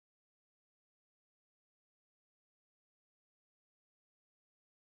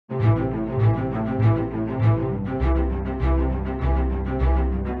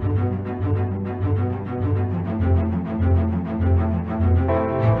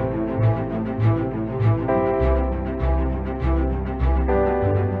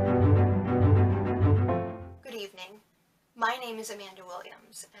is Amanda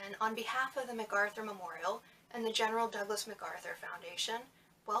Williams, and on behalf of the MacArthur Memorial and the General Douglas MacArthur Foundation,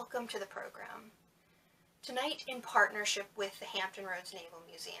 welcome to the program. Tonight, in partnership with the Hampton Roads Naval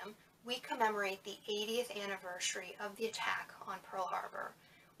Museum, we commemorate the 80th anniversary of the attack on Pearl Harbor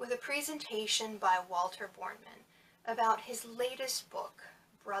with a presentation by Walter Borneman about his latest book,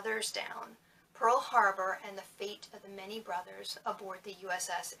 Brothers Down, Pearl Harbor and the Fate of the Many Brothers Aboard the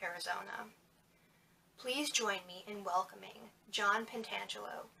USS Arizona. Please join me in welcoming John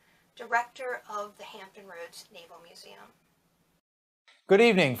Pentangelo, Director of the Hampton Roads Naval Museum. Good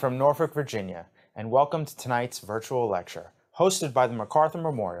evening from Norfolk, Virginia, and welcome to tonight's virtual lecture, hosted by the MacArthur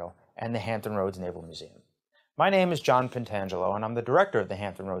Memorial and the Hampton Roads Naval Museum. My name is John Pentangelo, and I'm the Director of the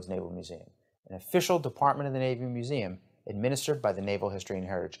Hampton Roads Naval Museum, an official Department of the Navy museum administered by the Naval History and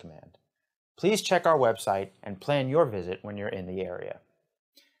Heritage Command. Please check our website and plan your visit when you're in the area.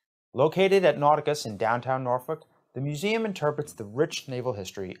 Located at Nauticus in downtown Norfolk, the museum interprets the rich naval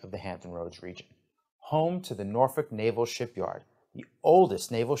history of the Hampton Roads region, home to the Norfolk Naval Shipyard, the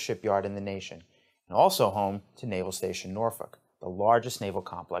oldest naval shipyard in the nation, and also home to Naval Station Norfolk, the largest naval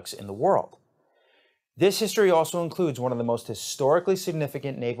complex in the world. This history also includes one of the most historically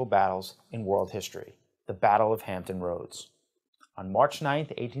significant naval battles in world history, the Battle of Hampton Roads. On March 9,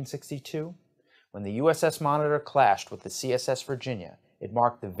 1862, when the USS Monitor clashed with the CSS Virginia, it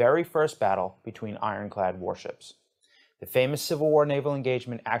marked the very first battle between ironclad warships. The famous Civil War naval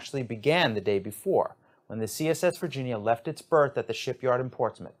engagement actually began the day before, when the CSS Virginia left its berth at the shipyard in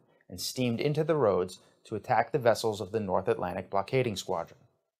Portsmouth and steamed into the roads to attack the vessels of the North Atlantic Blockading Squadron.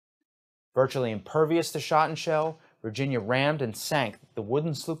 Virtually impervious to shot and shell, Virginia rammed and sank the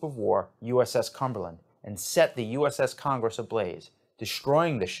wooden sloop of war USS Cumberland and set the USS Congress ablaze,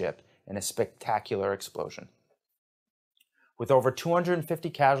 destroying the ship in a spectacular explosion. With over 250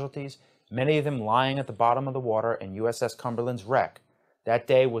 casualties, many of them lying at the bottom of the water in USS Cumberland's wreck, that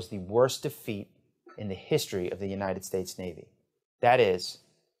day was the worst defeat in the history of the United States Navy. That is,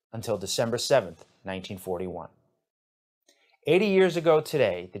 until December 7th, 1941. 80 years ago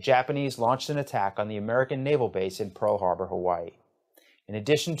today, the Japanese launched an attack on the American naval base in Pearl Harbor, Hawaii. In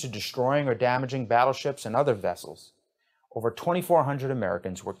addition to destroying or damaging battleships and other vessels, over 2,400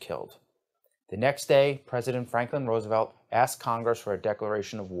 Americans were killed. The next day, President Franklin Roosevelt asked Congress for a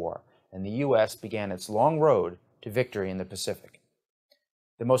declaration of war, and the U.S. began its long road to victory in the Pacific.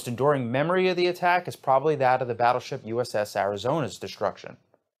 The most enduring memory of the attack is probably that of the battleship USS Arizona's destruction.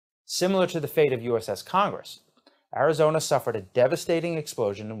 Similar to the fate of USS Congress, Arizona suffered a devastating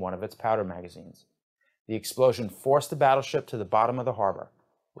explosion in one of its powder magazines. The explosion forced the battleship to the bottom of the harbor,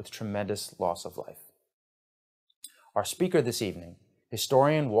 with tremendous loss of life. Our speaker this evening,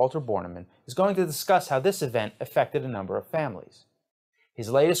 historian Walter Borneman, is going to discuss how this event affected a number of families. His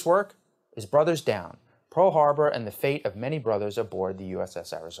latest work is Brothers Down, Pearl Harbor and the Fate of Many Brothers Aboard the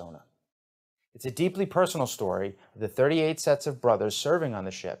USS Arizona. It's a deeply personal story of the 38 sets of brothers serving on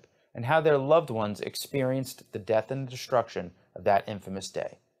the ship and how their loved ones experienced the death and destruction of that infamous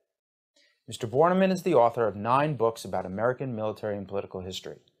day. Mr. Borneman is the author of 9 books about American military and political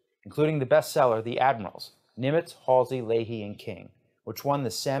history, including the bestseller The Admirals, Nimitz, Halsey, Leahy, and King, which won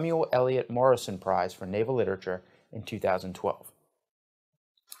the Samuel Eliot Morrison Prize for Naval Literature in 2012.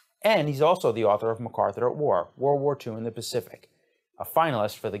 And he's also the author of MacArthur at War, World War II in the Pacific, a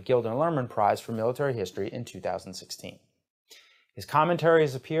finalist for the Gilder Lehrman Prize for Military History in 2016. His commentary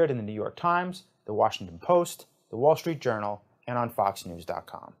has appeared in the New York Times, the Washington Post, the Wall Street Journal, and on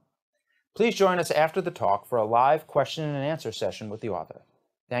FoxNews.com. Please join us after the talk for a live question and answer session with the author.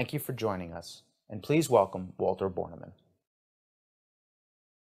 Thank you for joining us, and please welcome Walter Borneman.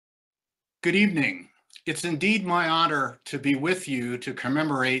 Good evening. It's indeed my honor to be with you to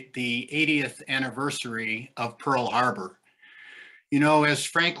commemorate the 80th anniversary of Pearl Harbor. You know, as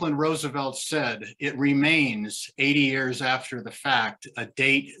Franklin Roosevelt said, it remains 80 years after the fact, a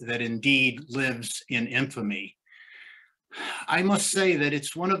date that indeed lives in infamy. I must say that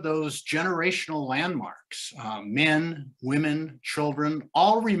it's one of those generational landmarks. Men, women, children,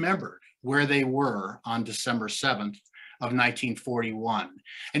 all remembered where they were on December 7th. Of 1941.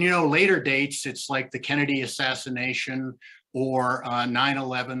 And you know, later dates, it's like the Kennedy assassination or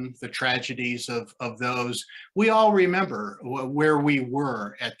 9/11, the tragedies of those. We all remember where we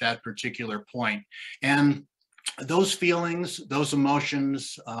were at that particular point. And those feelings, those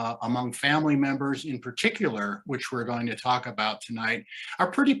emotions among family members in particular, which we're going to talk about tonight,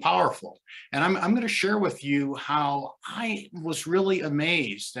 are pretty powerful. And I'm going to share with you how I was really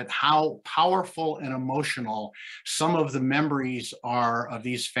amazed at how powerful and emotional some of the memories are of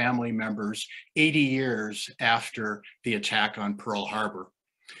these family members 80 years after the attack on Pearl Harbor.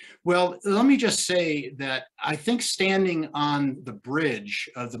 Well, let me just say that I think standing on the bridge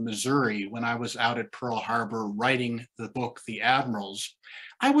of the Missouri when I was out at Pearl Harbor writing the book, The Admirals,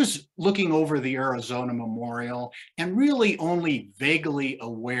 I was looking over the Arizona Memorial and really only vaguely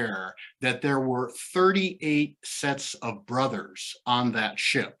aware that there were 38 sets of brothers on that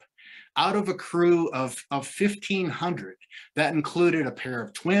ship. Out of a crew of 1,500, that included a pair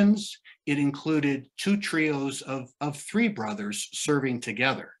of twins. It included two trios of three brothers serving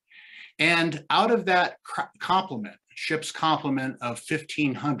together. And out of that complement, ship's complement of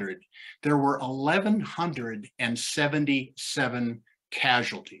 1,500, there were 1,177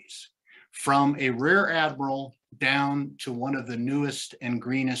 casualties, from a rear admiral down to one of the newest and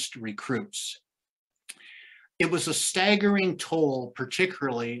greenest recruits. It was a staggering toll,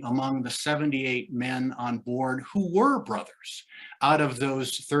 particularly among the 78 men on board who were brothers out of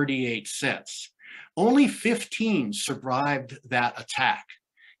those 38 sets. Only 15 survived that attack.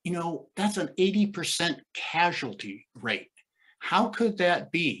 You know, that's an 80% casualty rate. How could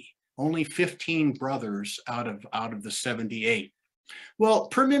that be? Only 15 brothers out of the 78. Well,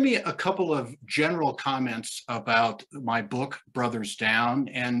 permit me a couple of general comments about my book, Brothers Down,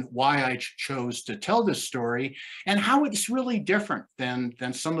 and why I chose to tell this story and how it's really different than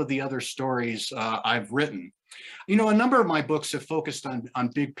some of the other stories I've written. You know, a number of my books have focused on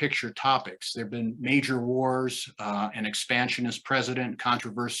big picture topics. There have been major wars, an expansionist president,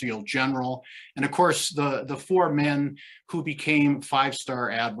 controversial general, and of course, the four men who became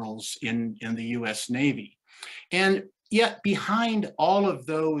five-star admirals in the US Navy. And yet behind all of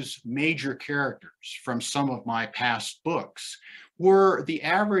those major characters from some of my past books were the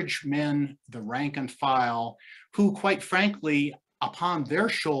average men, the rank and file, who quite frankly, upon their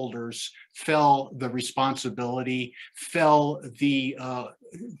shoulders fell the responsibility, fell the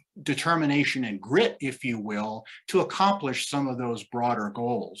determination and grit, if you will, to accomplish some of those broader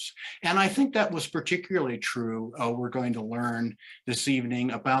goals. And I think that was particularly true, we're going to learn this evening,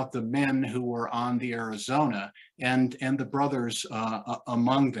 about the men who were on the Arizona and the brothers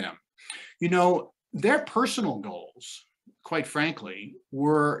among them. You know, their personal goals, quite frankly,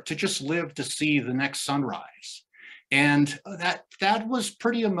 were to just live to see the next sunrise. And that was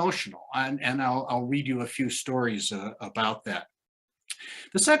pretty emotional. And I'll read you a few stories about that.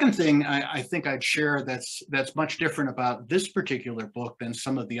 The second thing I think I'd share that's much different about this particular book than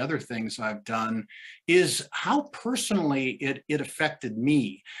some of the other things I've done is how personally it affected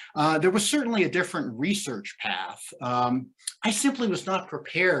me. There was certainly a different research path. I simply was not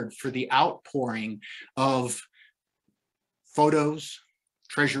prepared for the outpouring of photos,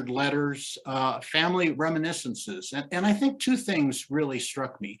 treasured letters, family reminiscences. And I think two things really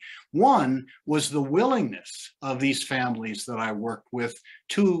struck me. One was the willingness of these families that I worked with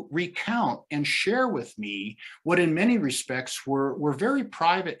to recount and share with me what in many respects were very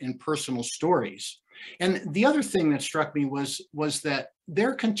private and personal stories. And the other thing that struck me was that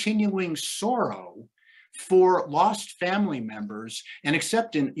their continuing sorrow for lost family members, and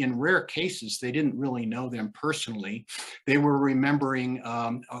except in rare cases, they didn't really know them personally. They were remembering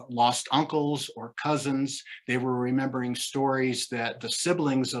lost uncles or cousins. They were remembering stories that the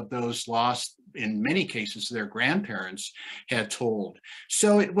siblings of those lost, in many cases, their grandparents had told.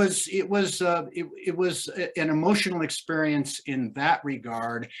 So it was an emotional experience in that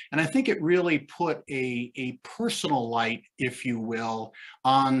regard, and I think it really put a personal light, if you will,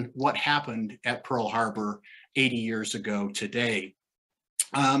 on what happened at Pearl Harbor 80 years ago today.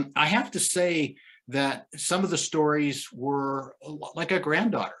 I have to say that some of the stories were like a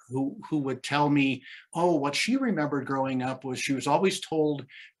granddaughter who would tell me, oh, what she remembered growing up was she was always told,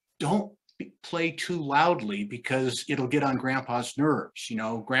 don't play too loudly because it'll get on grandpa's nerves. You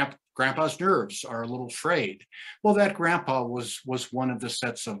know, grandpa's nerves are a little frayed. Well, that grandpa was one of the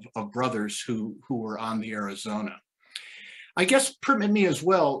sets of brothers who were on the Arizona. I guess permit me as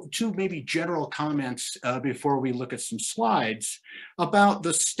well two maybe general comments before we look at some slides about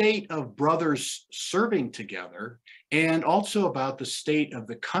the state of brothers serving together and also about the state of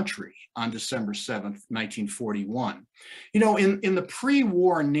the country on December 7th, 1941. You know, in the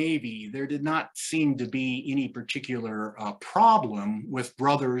pre-war Navy, there did not seem to be any particular problem with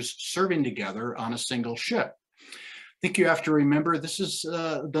brothers serving together on a single ship. I think you have to remember this is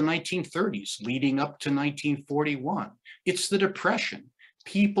the 1930s leading up to 1941. It's the Depression.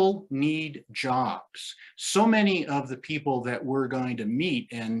 People need jobs. So many of the people that we're going to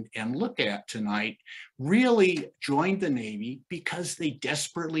meet and look at tonight really joined the Navy because they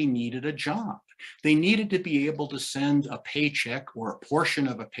desperately needed a job. They needed to be able to send a paycheck or a portion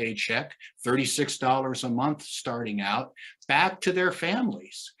of a paycheck, $36 a month starting out, back to their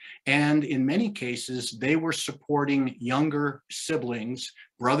families. And in many cases, they were supporting younger siblings,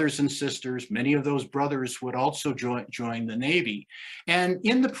 brothers and sisters. Many of those brothers would also join the Navy. And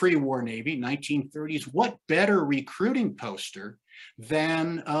in the pre-war Navy, 1930s, what better recruiting poster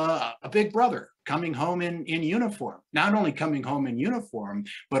than a big brother coming home in uniform? Not only coming home in uniform,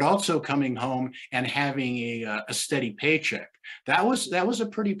 but also coming home and having a steady paycheck. That was a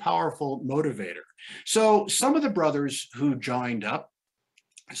pretty powerful motivator. So some of the brothers who joined up,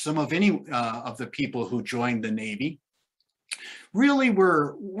 some of the people who joined the Navy, really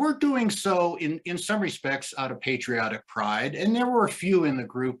were doing so in some respects out of patriotic pride. And there were a few in the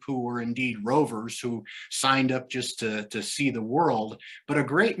group who were indeed rovers who signed up just to see the world. But a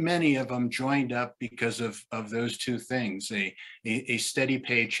great many of them joined up because of those two things, a steady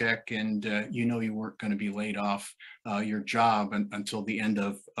paycheck, and you weren't going to be laid off your job until the end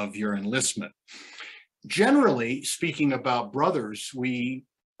of your enlistment. Generally speaking about brothers,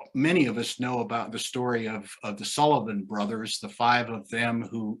 many of us know about the story of the Sullivan brothers, the five of them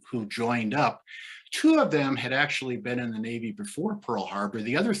who joined up. Two of them had actually been in the Navy before Pearl Harbor.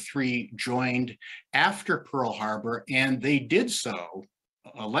 The other three joined after Pearl Harbor, and they did so,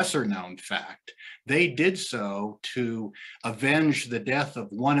 a lesser known fact, they did so to avenge the death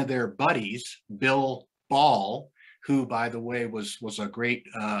of one of their buddies, Bill Ball, who, by the way, was a great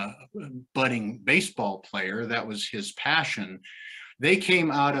budding baseball player. That was his passion. They came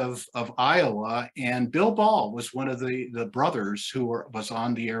out of Iowa, and Bill Ball was one of the brothers who was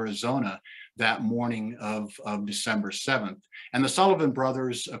on the Arizona that morning of December 7th. And the Sullivan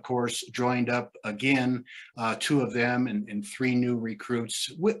brothers, of course, joined up again, two of them and three new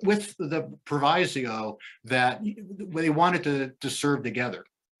recruits, with the proviso that they wanted to serve together.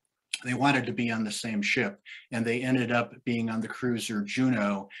 They wanted to be on the same ship, and they ended up being on the cruiser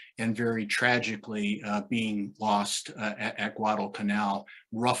Juno and very tragically being lost at Guadalcanal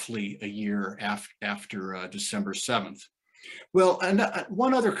roughly a year after December 7th. Well, and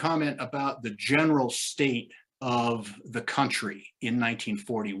one other comment about the general state of the country in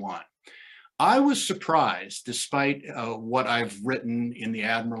 1941. I was surprised, despite what I've written in the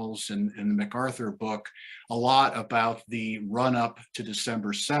Admirals and the MacArthur book, a lot about the run-up to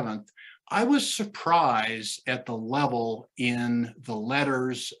December 7th. I was surprised at the level in the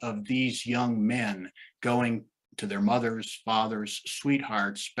letters of these young men going to their mothers, fathers,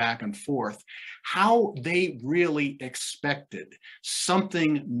 sweethearts, back and forth, how they really expected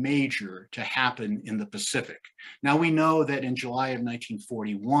something major to happen in the Pacific. Now, we know that in July of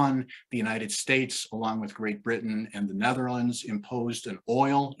 1941, the United States, along with Great Britain and the Netherlands, imposed an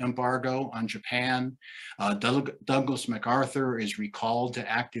oil embargo on Japan. Douglas MacArthur is recalled to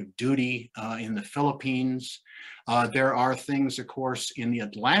active duty in the Philippines. There are things, of course, in the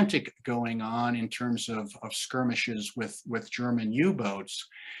Atlantic going on in terms of skirmishes with German U-boats.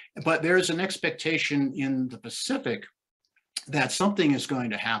 But there's an expectation in the Pacific that something is going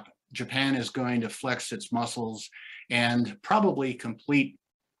to happen. Japan is going to flex its muscles and probably complete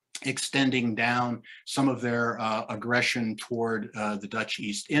extending down some of their aggression toward the Dutch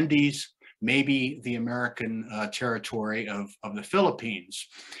East Indies, maybe the American territory of the Philippines.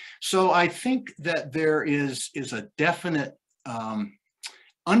 So I think that there is a definite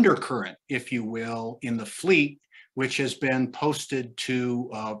undercurrent, if you will, in the fleet, which has been posted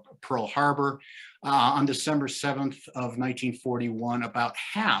to Pearl Harbor. On December 7th of 1941, about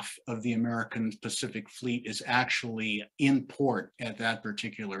half of the American Pacific Fleet is actually in port at that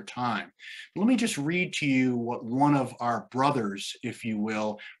particular time. Let me just read to you what one of our brothers, if you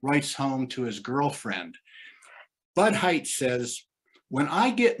will, writes home to his girlfriend. Bud Height says, "When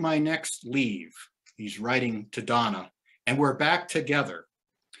I get my next leave," he's writing to Donna, "and we're back together,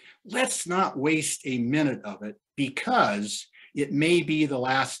 let's not waste a minute of it, because it may be the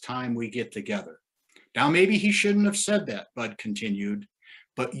last time we get together." Now, maybe he shouldn't have said that, Bud continued,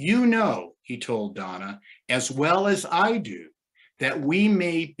 "but you know," he told Donna, "as well as I do, that we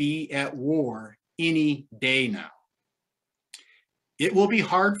may be at war any day now. It will be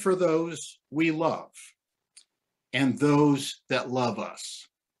hard for those we love and those that love us.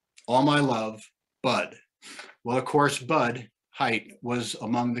 All my love, Bud." Well, of course, Bud Height was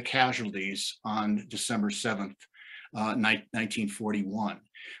among the casualties on December 7th, 1941.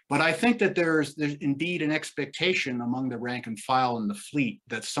 But I think that there's indeed an expectation among the rank and file in the fleet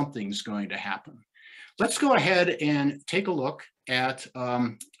that something's going to happen. Let's go ahead and take a look at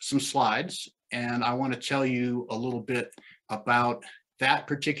some slides, and I want to tell you a little bit about that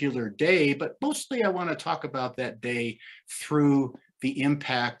particular day, but mostly I want to talk about that day through the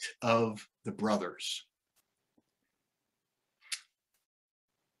impact of the brothers.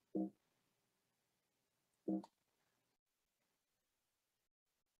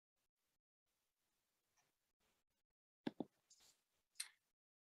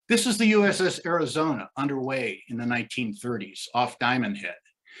 This is the USS Arizona, underway in the 1930s off Diamond Head.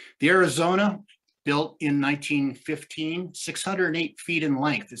 The Arizona, built in 1915, 608 feet in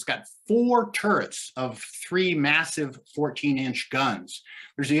length. It's got 4 turrets of 3 massive 14-inch guns.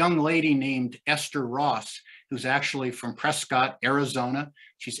 There's a young lady named Esther Ross, who's actually from Prescott, Arizona.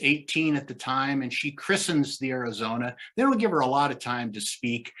 She's 18 at the time, and she christens the Arizona. They don't give her a lot of time to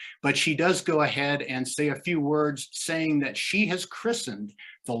speak, but she does go ahead and say a few words saying that she has christened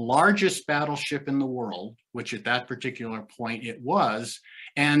the largest battleship in the world, which at that particular point it was,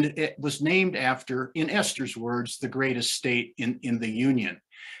 and it was named after, in Esther's words, the greatest state in the Union.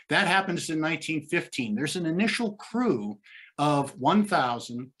 That happens in 1915. There's an initial crew of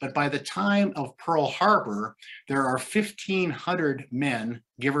 1,000, but by the time of Pearl Harbor, there are 1,500 men,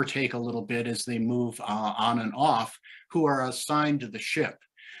 give or take a little bit as they move on and off, who are assigned to the ship.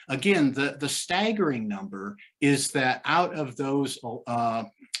 Again, the staggering number is that out of those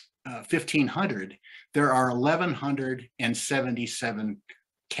 1,500, there are 1,177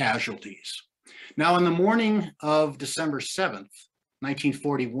 casualties. Now, in the morning of December 7th,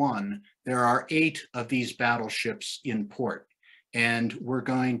 1941, there are 8 of these battleships in port. And we're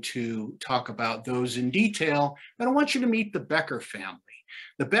going to talk about those in detail, but I want you to meet the Becker family.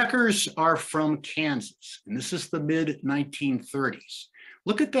 The Beckers are from Kansas, and this is the mid-1930s.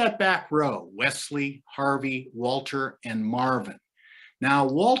 Look at that back row: Wesley, Harvey, Walter, and Marvin. Now,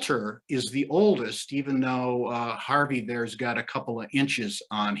 Walter is the oldest, even though Harvey there's got a couple of inches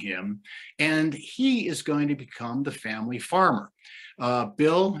on him, and he is going to become the family farmer.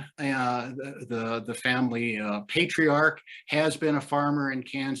 Bill, the family patriarch, has been a farmer in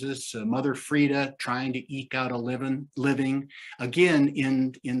Kansas. Mother Frida trying to eke out a living, again,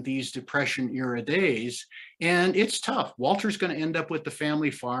 in these Depression-era days. And it's tough. Walter's going to end up with the family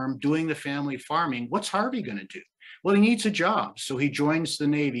farm, doing the family farming. What's Harvey going to do? Well, he needs a job, so he joins the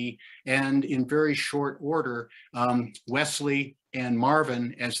Navy, and in very short order, Wesley and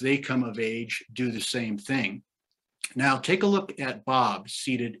Marvin, as they come of age, do the same thing. Now, take a look at Bob,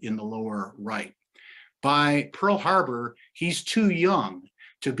 seated in the lower right. By Pearl Harbor, he's too young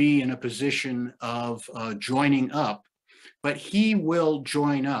to be in a position of joining up, but he will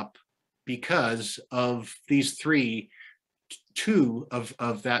join up because of these two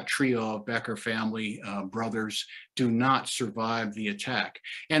of that trio of Becker family brothers do not survive the attack.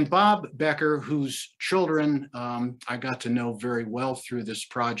 And Bob Becker, whose children I got to know very well through this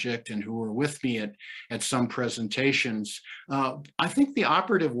project and who were with me at some presentations, I think the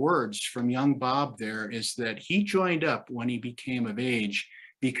operative words from young Bob there is that he joined up when he became of age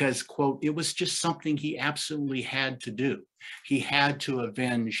because, quote, it was just something he absolutely had to do. He had to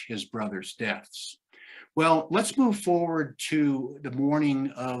avenge his brother's deaths. Well, let's move forward to the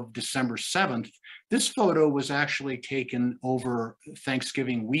morning of December 7th. This photo was actually taken over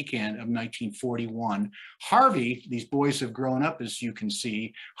Thanksgiving weekend of 1941. Harvey, these boys have grown up, as you can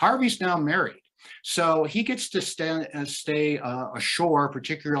see. Harvey's now married. So he gets to stay ashore,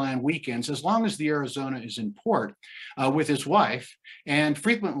 particularly on weekends, as long as the Arizona is in port, with his wife. And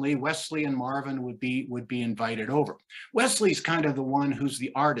frequently, Wesley and Marvin would be invited over. Wesley's kind of the one who's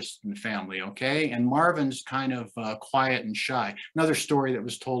the artist in the family, okay? And Marvin's kind of quiet and shy. Another story that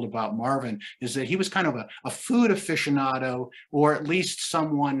was told about Marvin is that he was kind of a food aficionado, or at least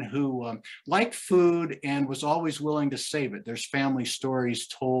someone who liked food and was always willing to save it. There's family stories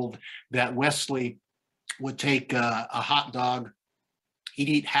told that Wesley would take a hot dog, he'd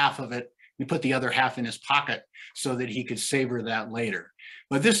eat half of it, and put the other half in his pocket so that he could savor that later.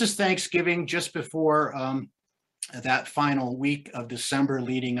 But this is Thanksgiving, just before that final week of December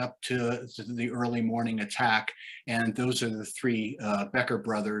leading up to the early morning attack. And those are the 3 Becker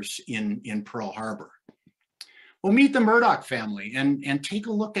brothers in Pearl Harbor. We'll meet the Murdoch family and take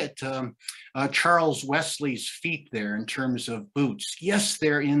a look at Charles Wesley's feet there in terms of boots. Yes,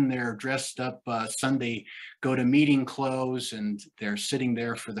 they're in their dressed up Sunday go-to-meeting clothes, and they're sitting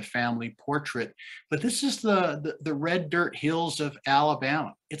there for the family portrait. But this is the red dirt hills of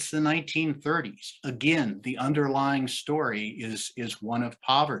Alabama. It's the 1930s. Again, the underlying story is one of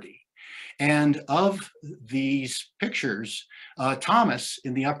poverty. And of these pictures, Thomas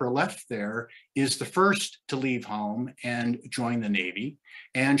in the upper left there is the first to leave home and join the Navy.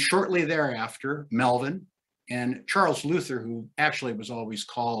 And shortly thereafter, Melvin and Charles Luther, who actually was always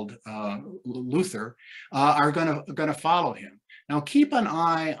called Luther, are gonna follow him. Now keep an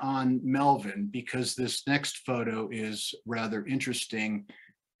eye on Melvin, because this next photo is rather interesting.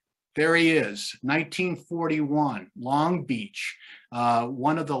 There he is, 1941, Long Beach.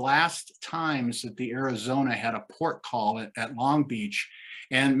 One of the last times that the Arizona had a port call at Long Beach.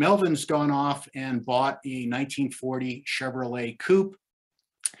 And Melvin's gone off and bought a 1940 Chevrolet Coupe.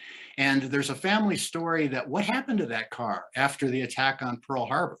 And there's a family story that what happened to that car after the attack on Pearl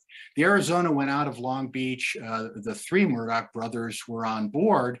Harbor? The Arizona went out of Long Beach. The three Murdoch brothers were on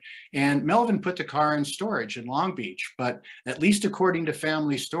board, and Melvin put the car in storage in Long Beach. But at least according to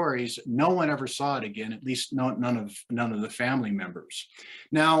family stories, no one ever saw it again, at least none of the family members.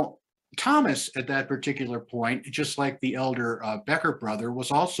 Now, Thomas, at that particular point, just like the elder Becker brother, was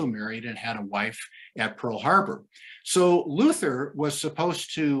also married and had a wife at Pearl Harbor. So Luther was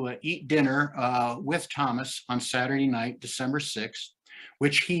supposed to eat dinner with Thomas on Saturday night, December 6th,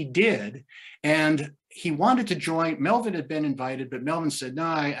 which he did. And he wanted to join. Melvin had been invited, but Melvin said, no,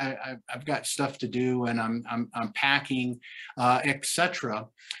 I've got stuff to do and I'm packing, etc.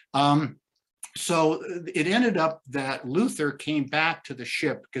 So it ended up that Luther came back to the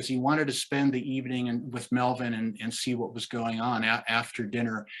ship because he wanted to spend the evening with Melvin and see what was going on after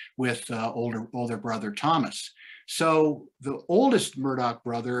dinner with older brother Thomas. So the oldest Murdoch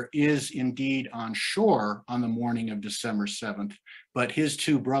brother is indeed on shore on the morning of December 7th, but his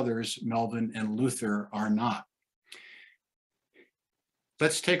two brothers, Melvin and Luther, are not.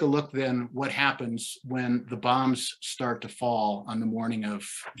 Let's take a look then what happens when the bombs start to fall on the morning of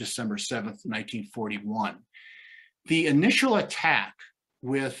December 7th, 1941. The initial attack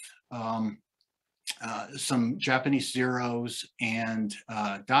with some Japanese Zeros and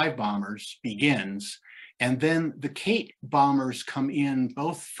dive bombers begins, and then the Kate bombers come in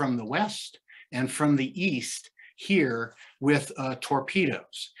both from the west and from the east here with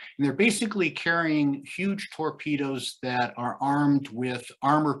torpedoes. And they're basically carrying huge torpedoes that are armed with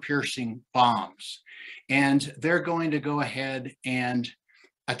armor-piercing bombs. And they're going to go ahead and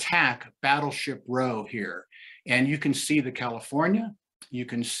attack Battleship Row here. And you can see the California, you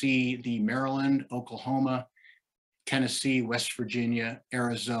can see the Maryland, Oklahoma, Tennessee, West Virginia,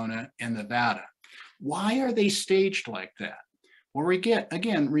 Arizona, and Nevada. Why are they staged like that? Well,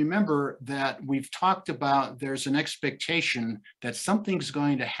 again, remember that we've talked about there's an expectation that something's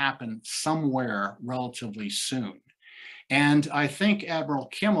going to happen somewhere relatively soon. And I think Admiral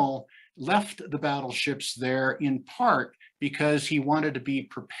Kimmel left the battleships there in part because he wanted to be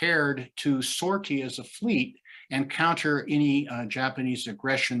prepared to sortie as a fleet and counter any Japanese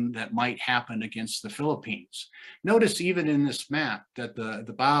aggression that might happen against the Philippines. Notice even in this map that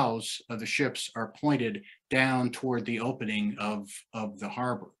the bows of the ships are pointed down toward the opening of the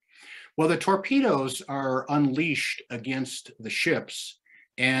harbor. Well, the torpedoes are unleashed against the ships,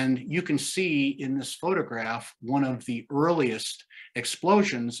 and you can see in this photograph one of the earliest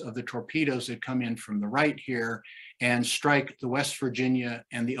explosions of the torpedoes that come in from the right here and strike the West Virginia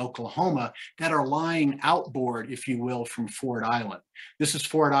and the Oklahoma that are lying outboard, if you will, from Ford Island. This is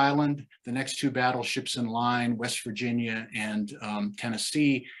Ford Island, the next two battleships in line, West Virginia and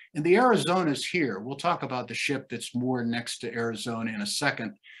Tennessee. And the Arizona's here. We'll talk about the ship that's moored next to Arizona in a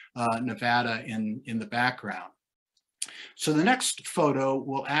second, Nevada in the background. So the next photo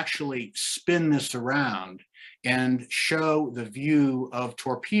will actually spin this around and show the view of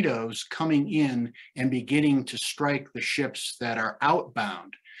torpedoes coming in and beginning to strike the ships that are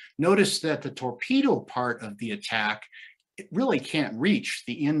outbound. Notice that the torpedo part of the attack, it really can't reach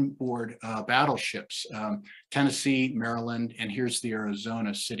the inboard battleships, Tennessee, Maryland, and here's the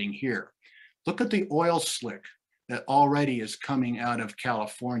Arizona sitting here. Look at the oil slick that already is coming out of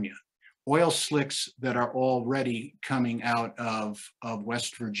California. Oil slicks that are already coming out of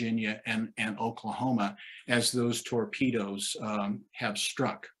West Virginia and Oklahoma as those torpedoes have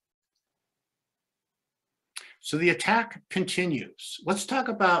struck. So the attack continues. Let's talk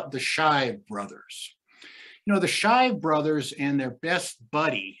about the Shive brothers. You know, the Shive brothers and their best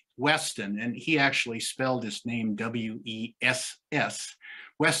buddy, Weston, and he actually spelled his name W-E-S-S,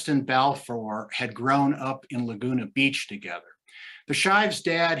 Weston Balfour, had grown up in Laguna Beach together. The Shives'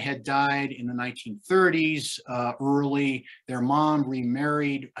 dad had died in the 1930s early. Their mom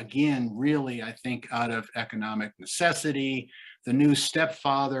remarried, again, really, I think, out of economic necessity. The new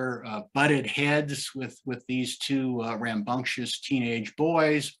stepfather butted heads with these two rambunctious teenage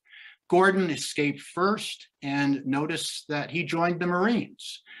boys. Gordon escaped first, and notice that he joined the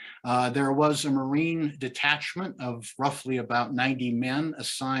Marines. There was a Marine detachment of roughly about 90 men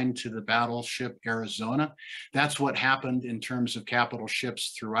assigned to the battleship Arizona. That's what happened in terms of capital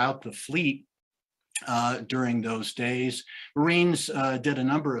ships throughout the fleet. during those days. Marines did a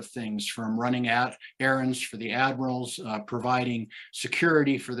number of things, from running errands for the admirals, providing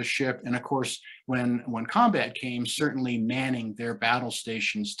security for the ship, and of course, when combat came, certainly manning their battle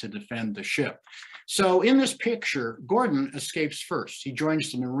stations to defend the ship. So in this picture, Gordon escapes first. He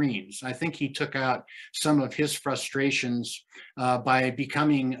joins the Marines. I think he took out some of his frustrations by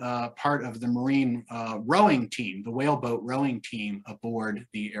becoming part of the Marine rowing team, the whaleboat rowing team aboard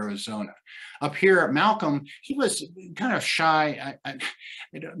the Arizona. Up here, Malcolm, he was kind of shy. I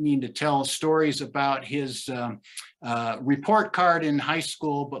don't mean to tell stories about his report card in high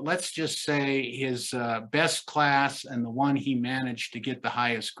school, but let's just say his best class and the one he managed to get the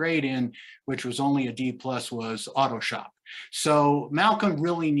highest grade in, which was only a D+, was auto shop. So Malcolm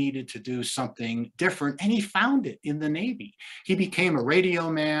really needed to do something different, and he found it in the Navy. He became a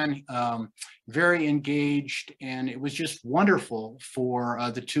radio man, very engaged, and it was just wonderful for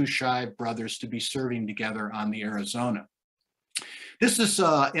the two Shive brothers to be serving together on the Arizona. This is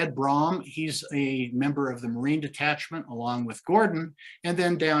Ed Brom. He's a member of the Marine Detachment along with Gordon. And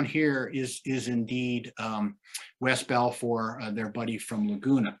then down here is indeed Wes Balfour, their buddy from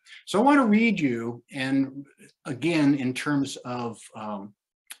Laguna. So I want to read you, and again, in terms of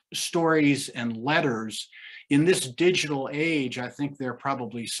stories and letters, in this digital age, I think there are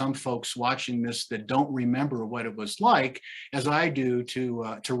probably some folks watching this that don't remember what it was like, as I do,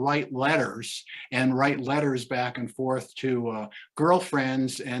 to write letters back and forth to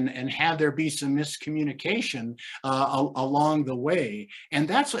girlfriends and have there be some miscommunication along the way. And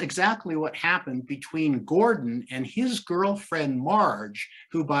that's exactly what happened between Gordon and his girlfriend, Marge,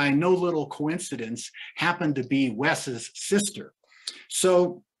 who by no little coincidence happened to be Wes's sister.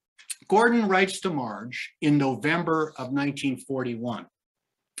 So Gordon writes to Marge in November of 1941.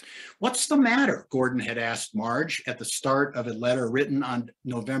 "What's the matter?" Gordon had asked Marge at the start of a letter written on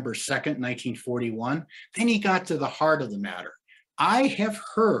November 2nd, 1941. Then he got to the heart of the matter. "I have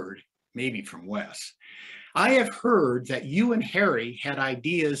heard," maybe from Wes, "I have heard that you and Harry had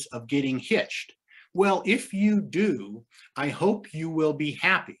ideas of getting hitched. Well, if you do, I hope you will be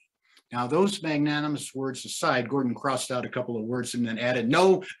happy." Now, those magnanimous words aside, Gordon crossed out a couple of words and then added,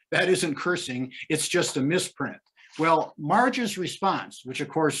 "No, that isn't cursing, it's just a misprint." Well, Marge's response, which of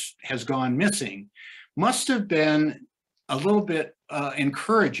course has gone missing, must have been a little bit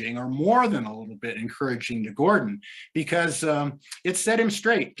encouraging, or more than a little bit encouraging to Gordon, because it set him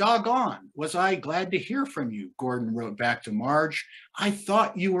straight. "Doggone, was I glad to hear from you," Gordon wrote back to Marge. "I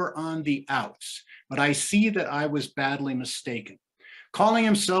thought you were on the outs, but I see that I was badly mistaken." Calling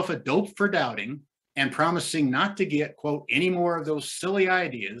himself a dope for doubting and promising not to get, quote, any more of those silly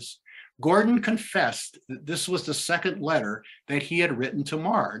ideas, Gordon confessed that this was the second letter that he had written to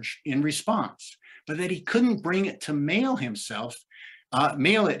Marge in response, but that he couldn't bring it to mail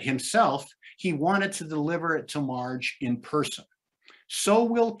it himself. He wanted to deliver it to Marge in person. "So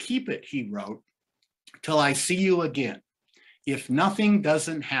we'll keep it," he wrote, "till I see you again, if nothing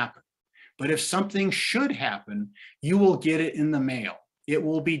doesn't happen. But if something should happen, you will get it in the mail. It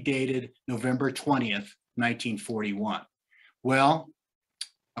will be dated November 20th, 1941. Well,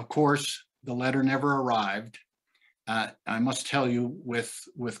 of course, the letter never arrived. I must tell you,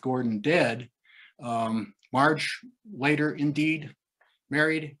 with Gordon dead, Marge later indeed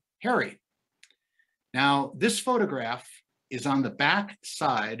married Harry. Now, this photograph is on the back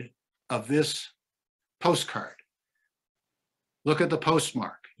side of this postcard. Look at the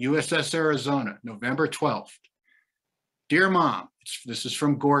postmark, USS Arizona, November 12th. "Dear Mom," this is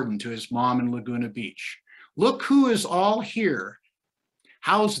from Gordon to his mom in Laguna Beach. "Look who is all here.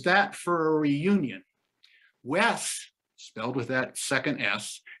 How's that for a reunion? Wes," spelled with that second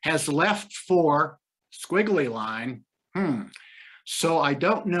S, "has left for," squiggly line, "so I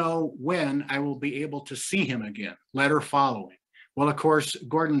don't know when I will be able to see him again. Letter following." Well, of course,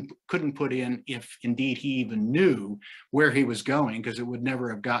 Gordon couldn't put in if indeed he even knew where he was going, because it would never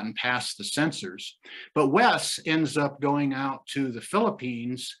have gotten past the censors. But Wes ends up going out to the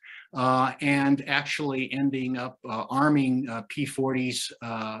Philippines and actually ending up arming P-40s,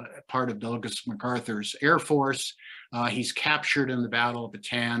 part of Douglas MacArthur's Air Force. He's captured in the Battle of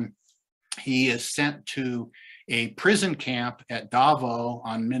Bataan. He is sent to a prison camp at Davao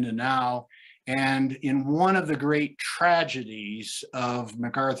on Mindanao. And in one of the great tragedies of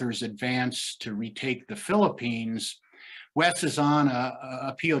MacArthur's advance to retake the Philippines, Wes is on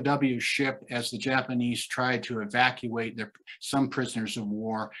a POW ship as the Japanese tried to evacuate some prisoners of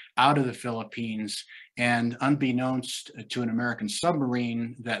war out of the Philippines. And unbeknownst to an American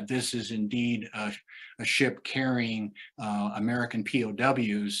submarine that this is indeed a ship carrying American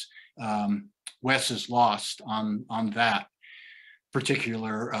POWs, Wes is lost on that.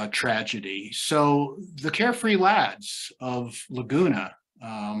 particular tragedy. So the carefree lads of Laguna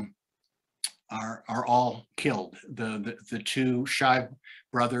are all killed. The two Shive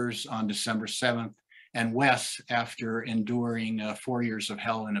brothers on December 7th, and Wes after enduring 4 years of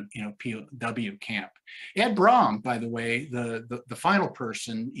hell in a POW camp. Ed Brom, by the way, the final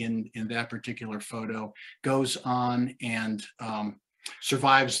person in that particular photo, goes on and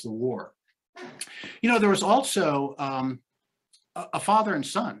survives the war. There was also a father and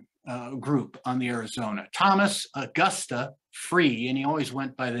son group on the Arizona. Thomas Augusta Free, and he always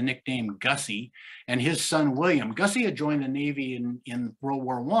went by the nickname Gussie, and his son William. Gussie had joined the Navy in World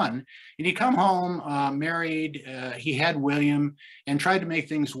War I, and he'd come home, married, he had William, and tried to make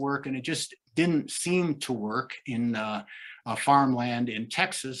things work, and it just didn't seem to work in farmland in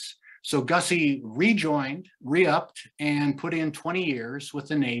Texas. So Gussie rejoined, re-upped, and put in 20 years with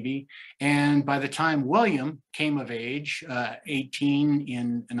the Navy. And by the time William came of age, 18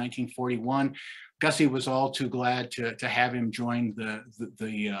 in 1941, Gussie was all too glad to have him join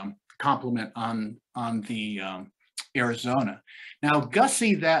the complement on the Arizona. Now,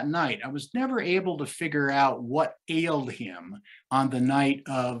 Gussie that night, I was never able to figure out what ailed him on the night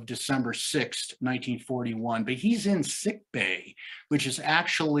of December 6th, 1941, but he's in sick bay, which is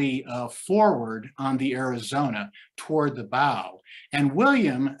actually forward on the Arizona toward the bow. And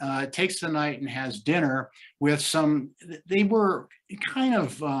William takes the night and has dinner with they were kind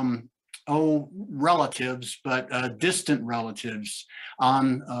of, relatives, but distant relatives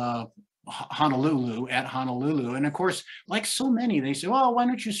on Honolulu. And of course, like so many, they say, well, why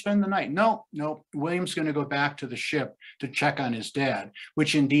don't you spend the night? No, William's going to go back to the ship to check on his dad,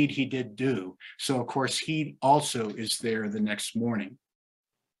 which indeed he did do. So of course, he also is there the next morning.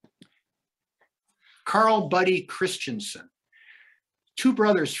 Carl Buddy Christensen, two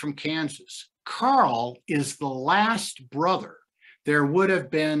brothers from Kansas. Carl is the last brother. There would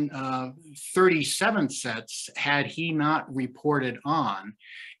have been 37 sets had he not reported on,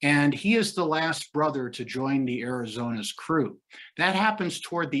 and he is the last brother to join the Arizona's crew. That happens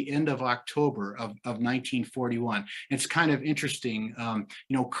toward the end of October of 1941. It's kind of interesting.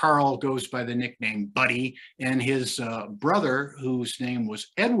 Carl goes by the nickname Buddy, and his brother, whose name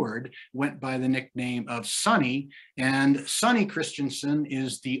was Edward, went by the nickname of Sonny, and Sonny Christensen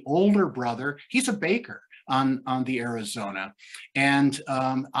is the older brother. He's a baker on the Arizona. And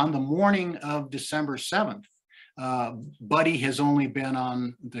on the morning of December 7th, Buddy has only been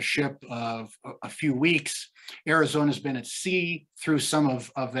on the ship a few weeks. Arizona's been at sea through some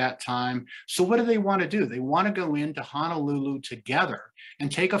of that time. So what do they want to do? They want to go into Honolulu together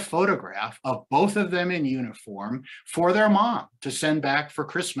and take a photograph of both of them in uniform for their mom to send back for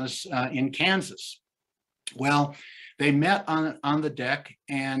Christmas in Kansas. Well, they met on the deck,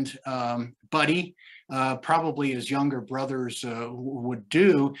 and Buddy, probably as younger brothers would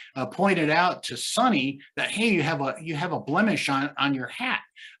do, pointed out to Sonny that, hey, you have a blemish on your hat.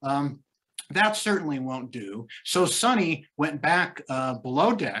 That certainly won't do. So Sonny went back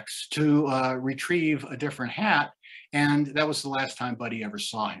below decks to retrieve a different hat, and that was the last time Buddy ever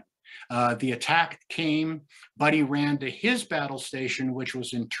saw him. The attack came. Buddy ran to his battle station, which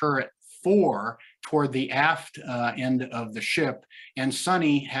was in turret 4 toward the aft end of the ship, and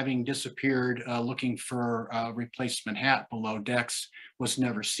Sonny, having disappeared looking for a replacement hat below decks, was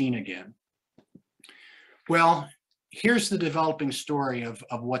never seen again. Well, here's the developing story of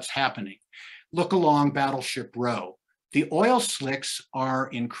what's happening. Look along Battleship Row. The oil slicks are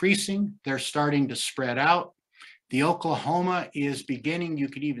increasing. They're starting to spread out. The Oklahoma is beginning, you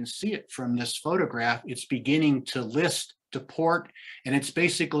could even see it from this photograph, it's beginning to list to port, and it's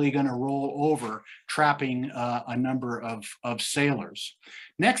basically going to roll over, trapping a number of sailors.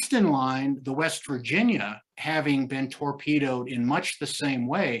 Next in line, the West Virginia, having been torpedoed in much the same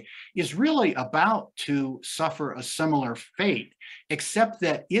way, is really about to suffer a similar fate, except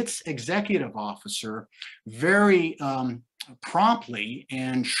that its executive officer very promptly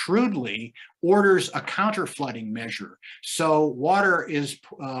and shrewdly orders a counter-flooding measure. So water is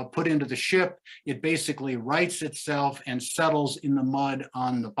put into the ship, it basically rights itself and settles in the mud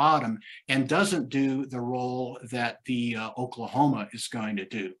on the bottom and doesn't do the role that the Oklahoma is going to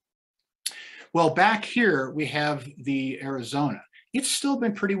do. Well, back here we have the Arizona. It's still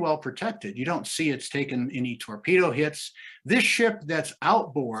been pretty well protected. You don't see it's taken any torpedo hits. This ship that's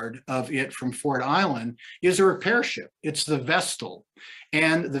outboard of it from Fort Island is a repair ship. It's the Vestal.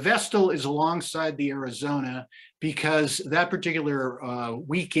 And the Vestal is alongside the Arizona because that particular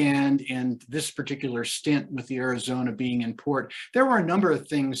weekend and this particular stint with the Arizona being in port, there were a number of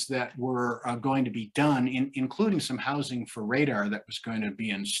things that were going to be done, including some housing for radar that was going to be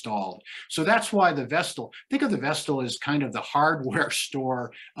installed. So that's why the Vestal, think of the Vestal as kind of the hardware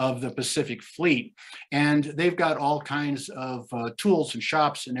store of the Pacific Fleet. And they've got all kinds of tools and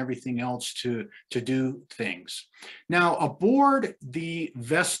shops and everything else to do things. Now, aboard the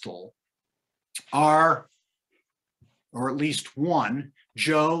Vestal are, or at least one,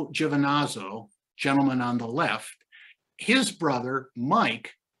 Joe Giovinazzo, gentleman on the left. His brother,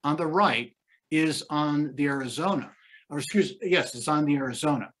 Mike, on the right, is on the Arizona. Or it's on the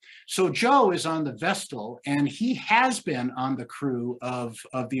Arizona. So Joe is on the Vestal, and he has been on the crew of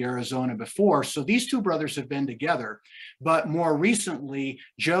the Arizona before. So these two brothers have been together. But more recently,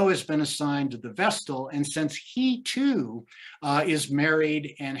 Joe has been assigned to the Vestal. And since he too is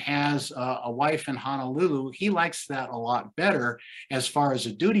married and has a wife in Honolulu, he likes that a lot better as far as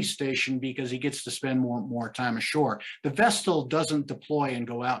a duty station because he gets to spend more time ashore. The Vestal doesn't deploy and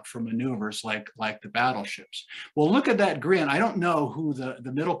go out for maneuvers like the battleships. Well, look at that grin. I don't know who the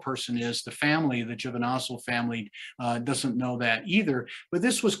middle person is. The family, the Giovinazzo family, doesn't know that either. But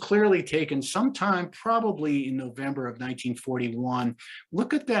this was clearly taken sometime probably in November of 1941.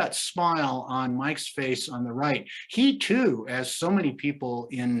 Look at that smile on Mike's face on the right. He too, as so many people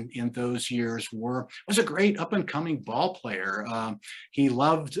in those years was a great up-and-coming ball player. He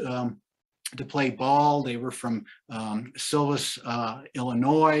loved to play ball. They were from Silvis,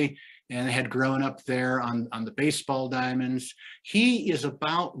 Illinois, and had grown up there on the baseball diamonds. He is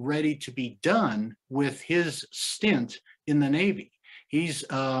about ready to be done with his stint in the Navy. He's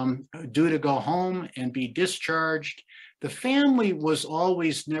due to go home and be discharged. The family was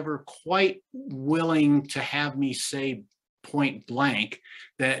always never quite willing to have me say point blank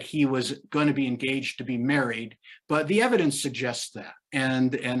that he was going to be engaged to be married, but the evidence suggests that.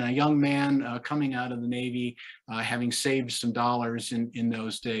 And a young man coming out of the Navy, having saved some dollars in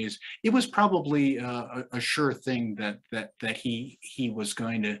those days, it was probably a sure thing that he was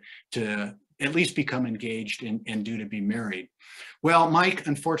going to at least become engaged and due to be married. Well, Mike,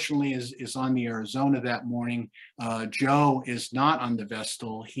 unfortunately, is on the Arizona that morning. Joe is not on the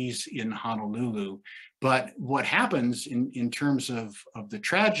Vestal. He's in Honolulu. But what happens in terms of the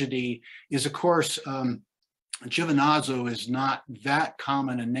tragedy is, of course, Giovinazzo is not that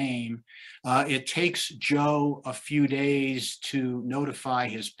common a name. It takes Joe a few days to notify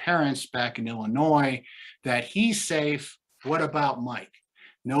his parents back in Illinois that he's safe. What about Mike?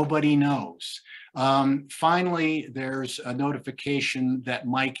 Nobody knows. Finally, there's a notification that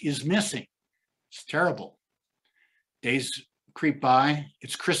Mike is missing. It's terrible. Days creep by.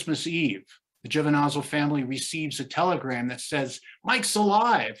 It's Christmas Eve. The Giovinazzo family receives a telegram that says, Mike's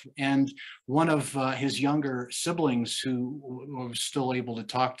alive. And one of his younger siblings, who was still able to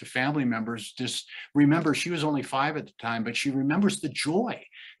talk to family members, just remembers, she was only 5 at the time, but she remembers the joy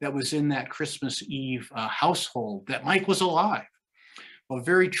that was in that Christmas Eve household, that Mike was alive. Well,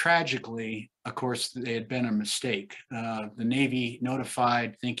 very tragically, of course, it had been a mistake. The Navy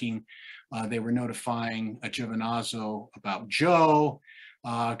notified, thinking they were notifying Giovinazzo about Joe,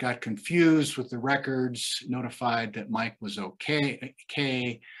 got confused with the records, notified that Mike was okay.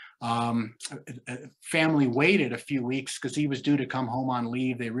 Family waited a few weeks because he was due to come home on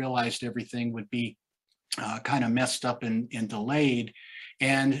leave. They realized everything would be kind of messed up and delayed,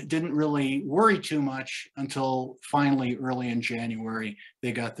 and didn't really worry too much until finally early in January,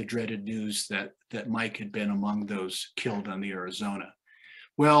 they got the dreaded news that Mike had been among those killed on the Arizona.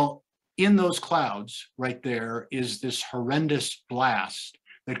 Well, in those clouds right there is this horrendous blast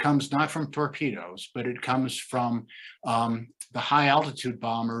that comes not from torpedoes, but it comes from the high altitude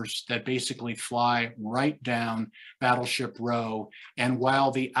bombers that basically fly right down Battleship Row. And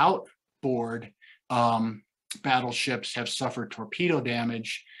while the outboard battleships have suffered torpedo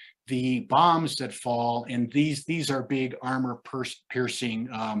damage, the bombs that fall, and these are big armor piercing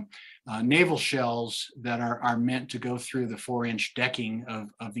naval shells that are meant to go through the 4-inch decking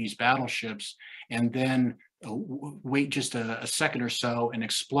of these battleships and then wait just a second or so and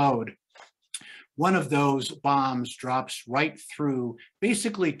explode. One of those bombs drops right through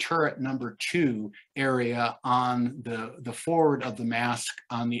basically turret number 2 area on the forward of the mast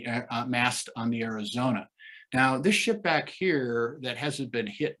on the Arizona. Now, this ship back here that hasn't been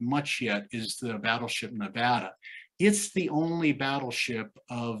hit much yet is the battleship Nevada. It's the only battleship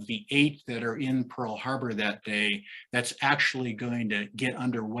of the 8 that are in Pearl Harbor that day that's actually going to get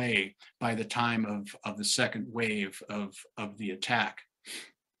underway by the time of the second wave of the attack.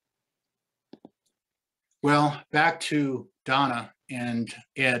 Well, back to Donna and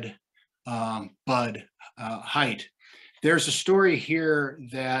Ed Bud Height. There's a story here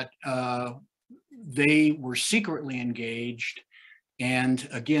that they were secretly engaged. And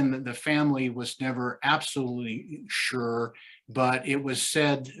again, the family was never absolutely sure, but it was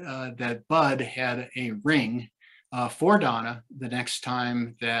said that Bud had a ring for Donna the next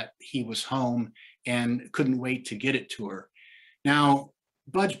time that he was home and couldn't wait to get it to her. Now,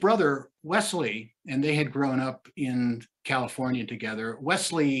 Bud's brother, Wesley, and they had grown up in California together.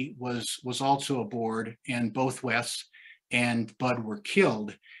 Wesley was also aboard, and both Wes and Bud were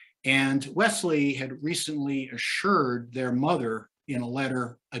killed. And Wesley had recently assured their mother in a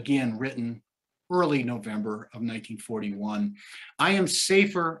letter, again written early November of 1941, I am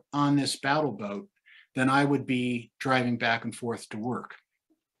safer on this battle boat than I would be driving back and forth to work.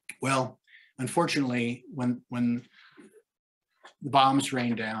 Well, unfortunately, when the bombs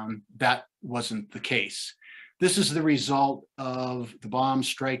rained down, that wasn't the case. This is the result of the bomb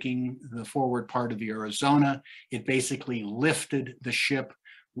striking the forward part of the Arizona. It basically lifted the ship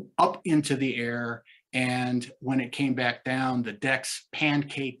up into the air, and when it came back down, the decks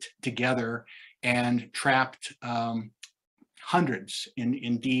pancaked together and trapped hundreds,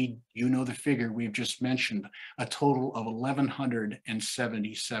 indeed, you know the figure we've just mentioned, a total of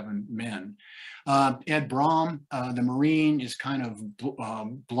 1,177 men. Ed Braum, the Marine, is kind of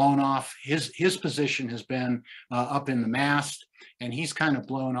blown off. His position has been up in the mast, and he's kind of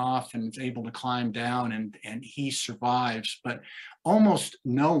blown off and is able to climb down, and he survives. But almost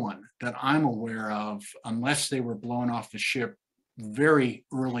no one that I'm aware of, unless they were blown off the ship very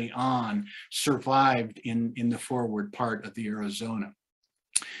early on, survived in the forward part of the Arizona.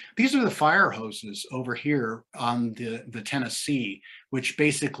 These are the fire hoses over here on the Tennessee, which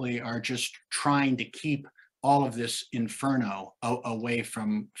basically are just trying to keep all of this inferno away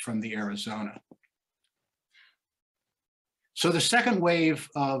from the Arizona. So the second wave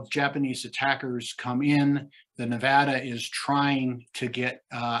of Japanese attackers come in. The Nevada is trying to get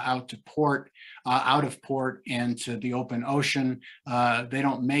out of port and to the open ocean. They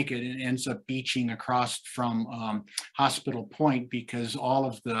don't make it. It ends up beaching across from Hospital Point because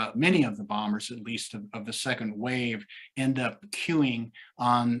many of the bombers, at least of the second wave, end up queuing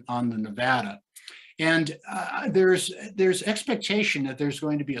on the Nevada. And there's expectation that there's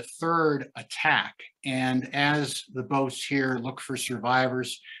going to be a third attack. And as the boats here look for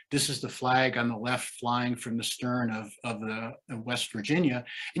survivors, this is the flag on the left flying from the stern of the West Virginia.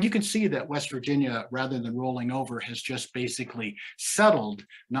 And you can see that West Virginia, rather than rolling over, has just basically settled,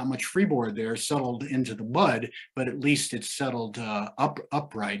 not much freeboard there, settled into the mud, but at least it's settled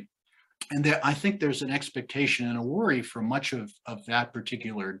upright. And I think there's an expectation and a worry for much of that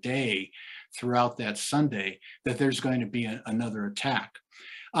particular day throughout that Sunday that there's going to be another attack.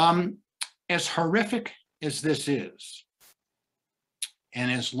 As horrific as this is,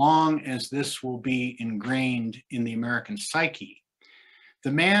 and as long as this will be ingrained in the American psyche,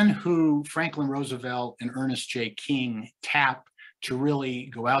 the man who Franklin Roosevelt and Ernest J. King tapped to really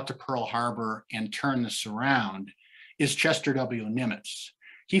go out to Pearl Harbor and turn this around is Chester W. Nimitz.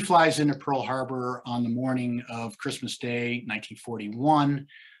 He flies into Pearl Harbor on the morning of Christmas Day, 1941.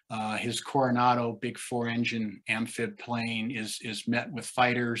 His Coronado big 4-engine amphib plane is met with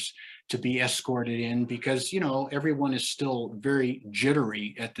fighters to be escorted in because, you know, everyone is still very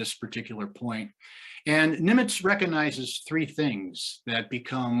jittery at this particular point. And Nimitz recognizes three things that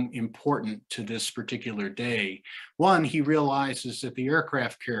become important to this particular day. One, he realizes that the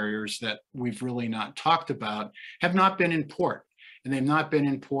aircraft carriers that we've really not talked about have not been in port. And they've not been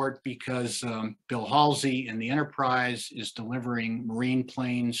in port because Bill Halsey in the Enterprise is delivering Marine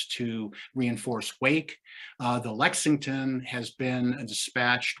planes to reinforce Wake. The Lexington has been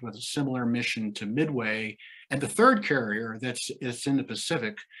dispatched with a similar mission to Midway. And the third carrier that's in the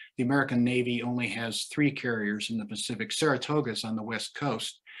Pacific, the American Navy only has 3 carriers in the Pacific. Saratoga's on the West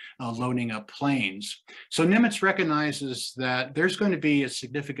Coast, loading up planes. So Nimitz recognizes that there's going to be a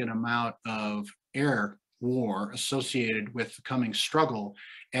significant amount of air war associated with the coming struggle,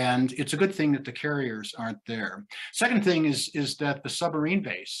 and it's a good thing that the carriers aren't there. Second thing is that the submarine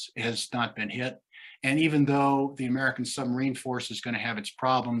base has not been hit, and even though the American submarine force is going to have its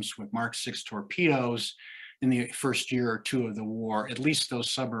problems with Mark 6 torpedoes in the first year or two of the war, at least those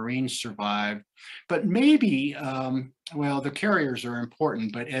submarines survived. But maybe, well, the carriers are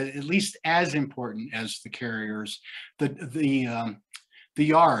important, but at least as important as the carriers, the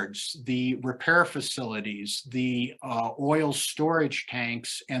yards, the repair facilities, the oil storage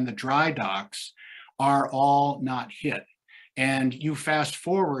tanks, and the dry docks are all not hit. And you fast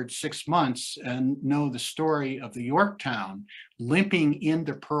forward 6 months and know the story of the Yorktown limping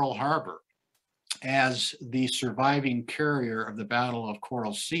into Pearl Harbor. as the surviving carrier of the Battle of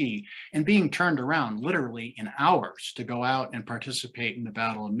Coral Sea and being turned around literally in hours to go out and participate in the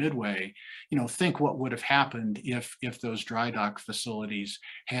Battle of Midway. Think what would have happened if those dry dock facilities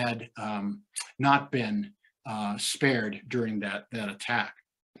had not been spared during that attack.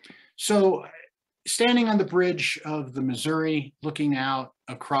 So standing on the bridge of the Missouri, looking out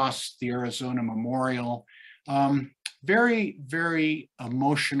across the Arizona Memorial, very, very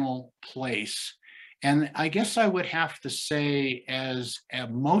emotional place. And I guess I would have to say, as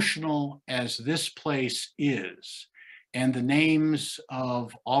emotional as this place is, and the names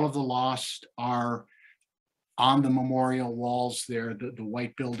of all of the lost are on the memorial walls there, the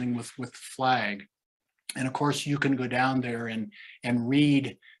white building with the flag. And of course, you can go down there and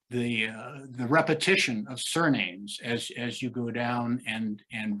read the repetition of surnames as you go down and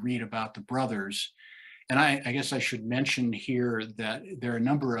read about the brothers. And I guess I should mention here that there are a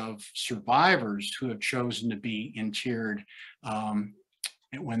number of survivors who have chosen to be interred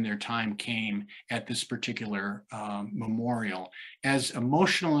when their time came at this particular memorial. As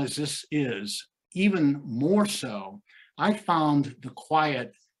emotional as this is, even more so, I found the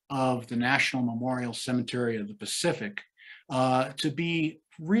quiet of the National Memorial Cemetery of the Pacific to be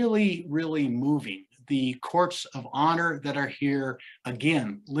really, really moving. The courts of honor that are here,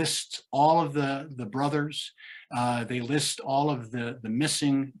 again, lists all of the brothers. They list all of the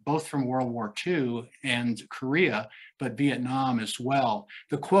missing, both from World War II and Korea, but Vietnam as well.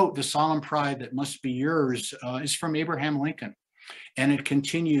 The quote, "The solemn pride that must be yours," is from Abraham Lincoln. And it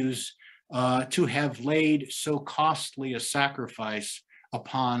continues, "to have laid so costly a sacrifice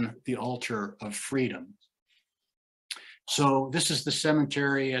upon the altar of freedom." So this is the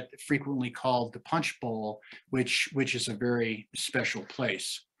cemetery frequently called the Punch Bowl, which is a very special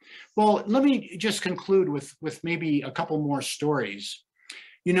place. Well, let me just conclude with maybe a couple more stories.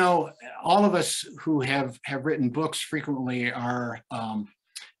 All of us who have written books frequently are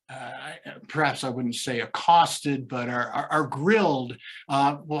perhaps I wouldn't say accosted, but are grilled.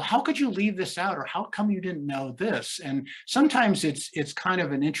 Well, how could you leave this out, or how come you didn't know this? And sometimes it's kind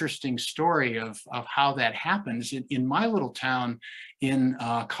of an interesting story of how that happens. In my little town in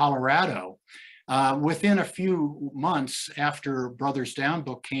Colorado, within a few months after Brothers Down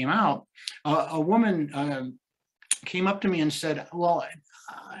book came out, a woman came up to me and said, "Well,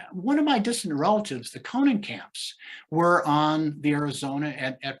 one of my distant relatives, the Camps, were on the Arizona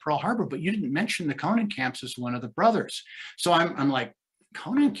at Pearl Harbor, but you didn't mention the Camps as one of the brothers." So I'm like,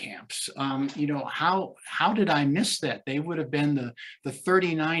 Camps? How did I miss that? They would have been the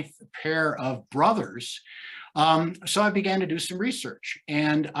 39th pair of brothers. So I began to do some research,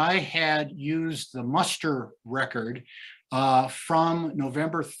 and I had used the muster record from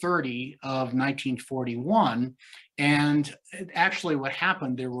November 30 of 1941. And actually what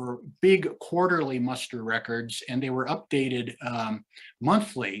happened, there were big quarterly muster records, and they were updated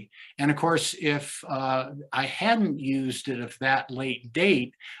monthly. And of course, if I hadn't used it of that late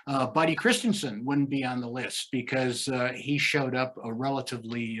date, Buddy Christensen wouldn't be on the list, because he showed up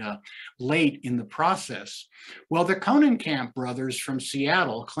relatively late in the process. Well, the Camp brothers from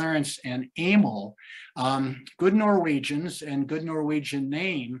Seattle, Clarence and Emil, good Norwegians and good Norwegian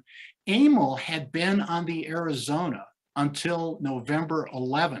name, Emil had been on the Arizona until November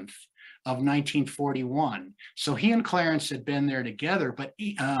 11th of 1941. So he and Clarence had been there together, but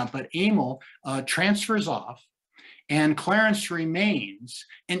Emil transfers off, and Clarence remains.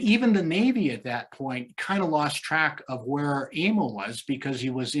 And even the Navy at that point kind of lost track of where Emil was, because he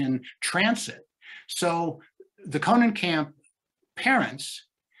was in transit. So the Camp parents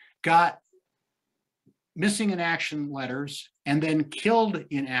got missing in action letters and then killed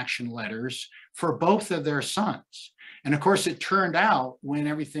in action letters for both of their sons. And of course, it turned out, when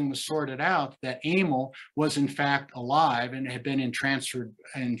everything was sorted out, that Emil was in fact alive and had been transferred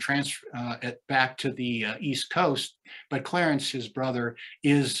back to the East Coast. But Clarence, his brother,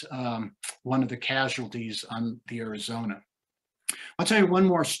 is one of the casualties on the Arizona. I'll tell you one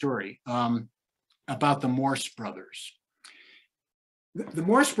more story about the Morse brothers. The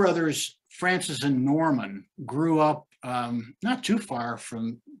Morse brothers, Francis and Norman, grew up not too far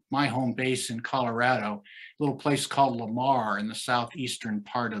from my home base in Colorado, a little place called Lamar in the southeastern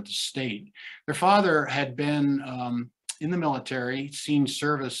part of the state. Their father had been in the military, seen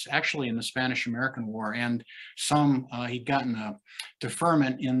service actually in the Spanish-American War, and he'd gotten a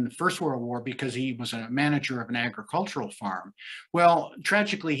deferment in the First World War because he was a manager of an agricultural farm. Well,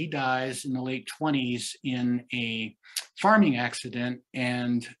 tragically, he dies in the late 20s in a farming accident,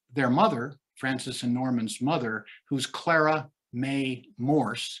 and their mother, Francis and Norman's mother, who's Clara May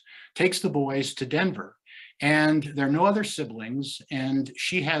Morse, takes the boys to Denver. and there are no other siblings, and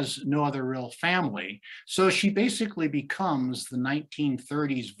she has no other real family. So she basically becomes the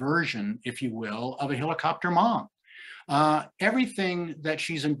 1930s version, if you will, of a helicopter mom. Everything that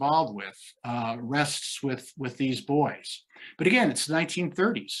she's involved with rests with these boys. But again, it's the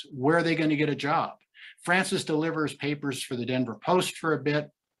 1930s. Where are they going to get a job? Francis delivers papers for the Denver Post for a bit,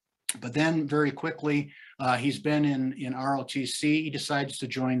 but then very quickly, he's been in ROTC. He decides to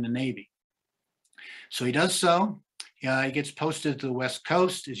join the Navy. So he does so. He gets posted to the West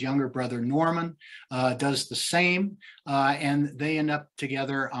Coast. His younger brother, Norman, does the same, and they end up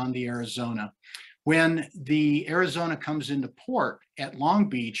together on the Arizona. When the Arizona comes into port at Long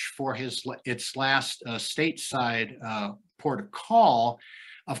Beach for its last stateside port of call,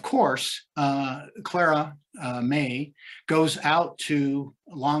 of course, Clara May goes out to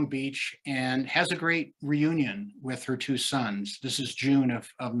Long Beach and has a great reunion with her two sons. This is June of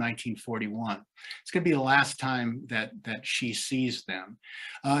 1941. It's going to be the last time that she sees them.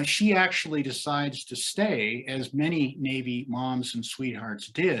 She actually decides to stay, as many Navy moms and sweethearts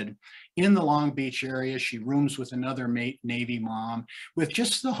did, in the Long Beach area. She rooms with another Navy mom with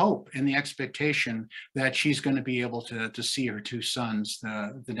just the hope and the expectation that she's going to be able to see her two sons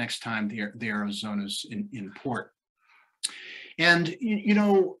the next time the Arizona's in port. And, you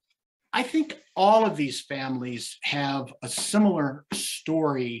know, I think all of these families have a similar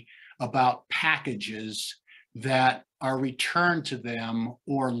story about packages that are returned to them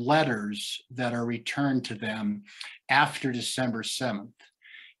or letters that are returned to them after December 7th.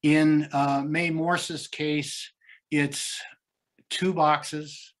 In Mae Morse's case, it's 2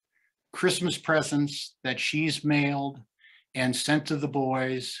 boxes, Christmas presents that she's mailed and sent to the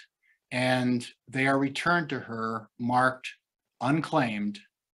boys, and they are returned to her marked unclaimed,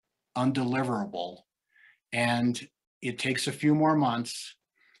 undeliverable. And it takes a few more months,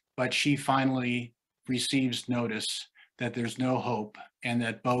 but she finally receives notice that there's no hope and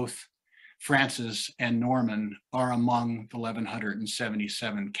that both Francis and Norman are among the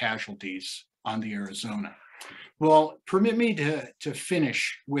 1,177 casualties on the Arizona. Well, permit me to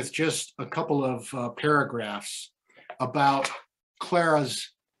finish with just a couple of paragraphs about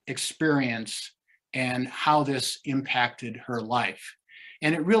Clara's experience and how this impacted her life.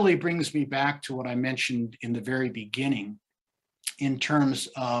 And it really brings me back to what I mentioned in the very beginning in terms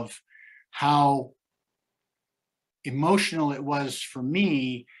of how emotional it was for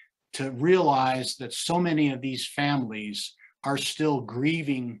me to realize that so many of these families are still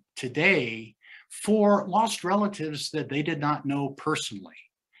grieving today for lost relatives that they did not know personally.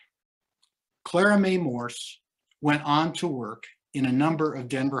 Clara Mae Morse went on to work in a number of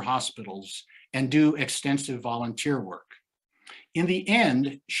Denver hospitals and do extensive volunteer work. In the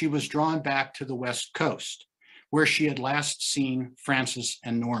end, she was drawn back to the West Coast, where she had last seen Francis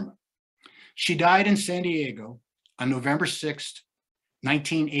and Norman. She died in San Diego on November 6th,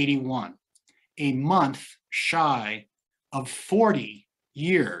 1981, a month shy of 40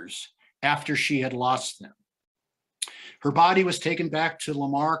 years after she had lost them. Her body was taken back to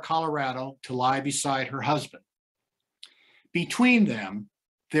Lamar, Colorado, to lie beside her husband. Between them,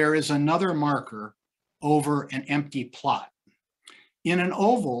 there is another marker over an empty plot. In an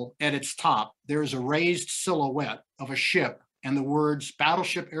oval at its top, there is a raised silhouette of a ship and the words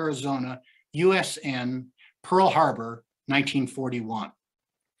Battleship Arizona, USN, Pearl Harbor, 1941.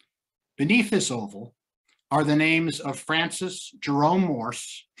 Beneath this oval are the names of Francis Jerome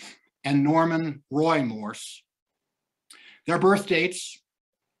Morse and Norman Roy Morse, their birth dates,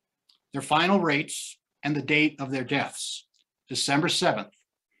 their final rates, and the date of their deaths, December 7th,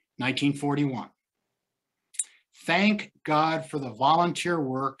 1941. Thank God for the volunteer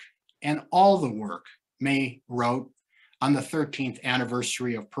work and all the work Mae wrote on the 13th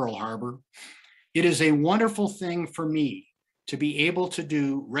anniversary of Pearl Harbor. It is a wonderful thing for me to be able to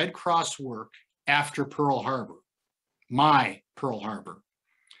do Red Cross work after Pearl Harbor, my Pearl Harbor.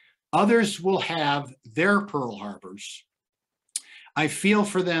 Others will have their Pearl Harbors. I feel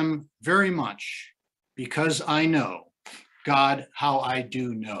for them very much because I know, God, how I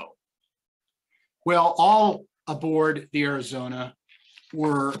do know. Well, all aboard the Arizona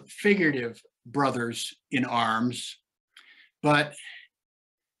were figurative brothers in arms, but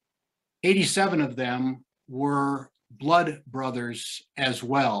 87 of them were blood brothers as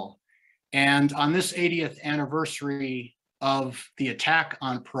well. And on this 80th anniversary of the attack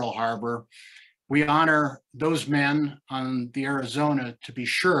on Pearl Harbor, we honor those men on the Arizona, to be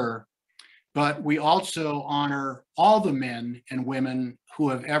sure, but we also honor all the men and women who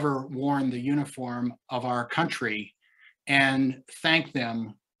have ever worn the uniform of our country and thank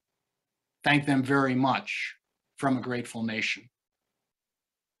them very much from a grateful nation.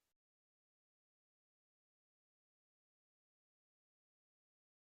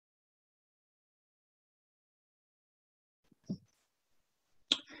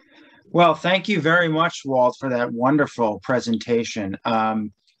 Well, thank you very much, Walt, for that wonderful presentation.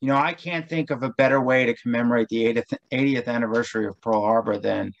 I can't think of a better way to commemorate the 80th anniversary of Pearl Harbor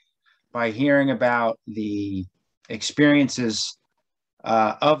than by hearing about the experiences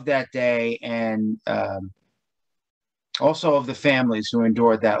of that day and also of the families who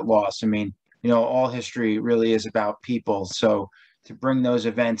endured that loss. I mean, all history really is about people. So to bring those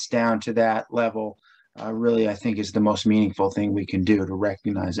events down to that level, really, I think is the most meaningful thing we can do to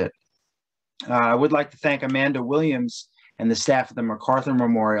recognize it. I would like to thank Amanda Williams and the staff of the MacArthur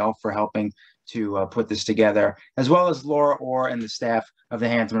Memorial for helping to put this together, as well as Laura Orr and the staff of the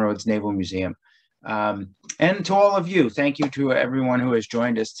Hampton Roads Naval Museum. And to all of you, thank you to everyone who has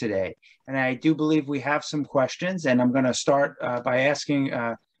joined us today. And I do believe we have some questions, and I'm going to start by asking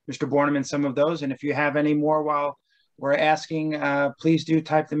Mr. Borneman some of those. And if you have any more while we're asking, please do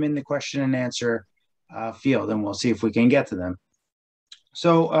type them in the question and answer field, and we'll see if we can get to them.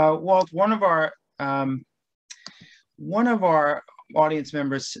 So, Walt, one of our audience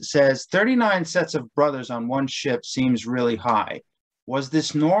members says 39 sets of brothers on one ship seems really high. Was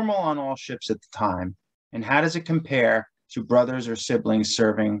this normal on all ships at the time? And how does it compare to brothers or siblings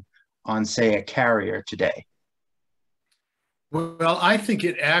serving on, say, a carrier today? Well, I think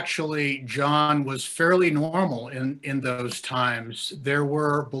it actually, John, was fairly normal in those times. There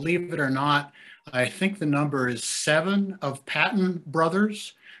were, believe it or not, I think the number is 7 of Patton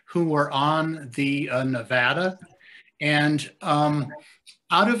brothers who were on the Nevada. And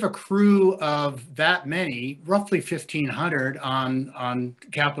out of a crew of that many, roughly 1,500 on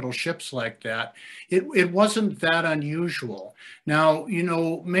capital ships like that, it wasn't that unusual. Now,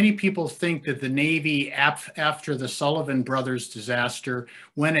 many people think that the Navy, after the Sullivan Brothers disaster,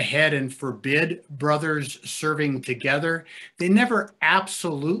 went ahead and forbid brothers serving together. They never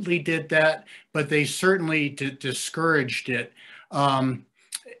absolutely did that, but they certainly discouraged it.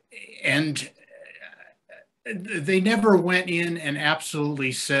 And they never went in and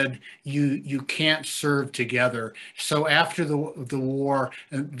absolutely said you can't serve together. So after the war,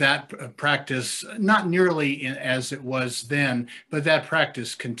 that practice, not nearly as it was then, but that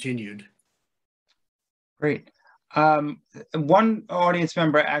practice continued. Great. One audience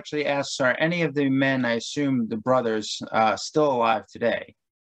member actually asks, are any of the men, I assume the brothers, still alive today?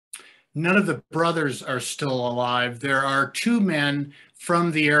 None of the brothers are still alive. There are 2 men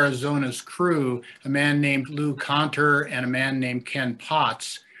from the Arizona's crew, a man named Lou Conter and a man named Ken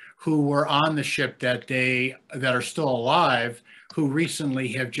Potts, who were on the ship that day that are still alive, who recently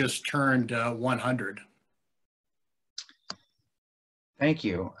have just turned 100. Thank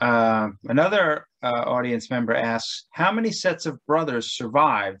you. Another audience member asks, how many sets of brothers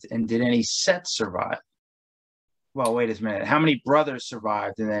survived and did any sets survive? Well, wait a minute. How many brothers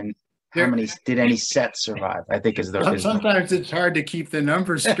survived and then how many did any sets survive? I think is the. Sometimes it's hard to keep the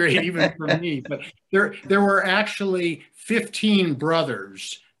numbers straight, even for me. But there were actually 15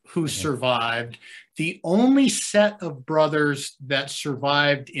 brothers who survived. The only set of brothers that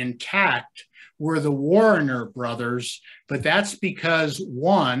survived intact were the Warrener brothers, but that's because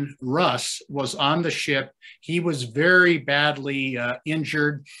one, Russ, was on the ship. He was very badly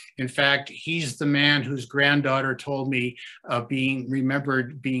injured. In fact, he's the man whose granddaughter told me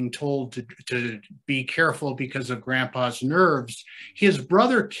being told to be careful because of Grandpa's nerves. His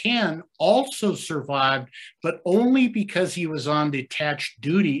brother Ken also survived, but only because he was on detached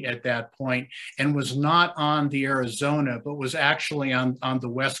duty at that point and was not on the Arizona, but was actually on the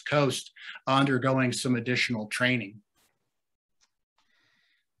West Coast undergoing some additional training.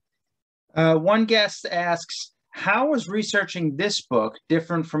 One guest asks, how was researching this book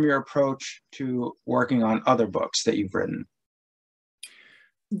different from your approach to working on other books that you've written?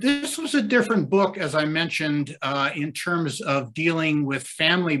 This was a different book, as I mentioned, in terms of dealing with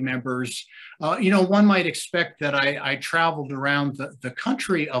family members. One might expect that I traveled around the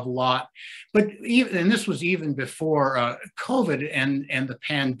country a lot, but and this was even before COVID and the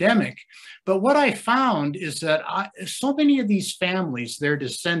pandemic. But what I found is that so many of these families, their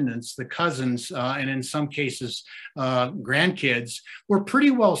descendants, the cousins, and in some cases, grandkids, were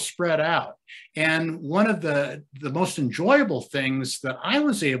pretty well spread out. And one of the most enjoyable things that I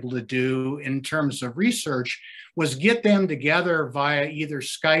was able to do in terms of research was get them together via either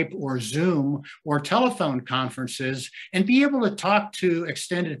Skype or Zoom or telephone conferences and be able to talk to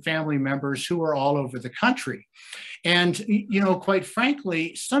extended family members who are all over the country. And, quite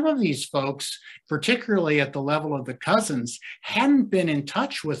frankly, some of these folks, particularly at the level of the cousins, hadn't been in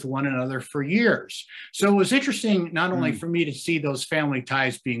touch with one another for years. So it was interesting not only for me to see those family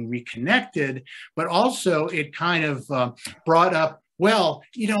ties being reconnected, but also it kind of brought up Well,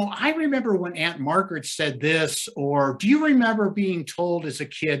 I remember when Aunt Margaret said this, or do you remember being told as a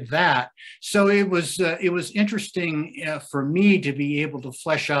kid that? So it was interesting for me to be able to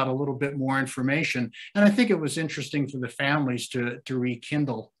flesh out a little bit more information, and I think it was interesting for the families to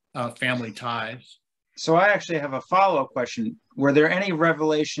rekindle family ties. So I actually have a follow-up question. Were there any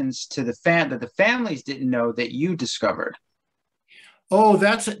revelations to that the families didn't know that you discovered? Oh,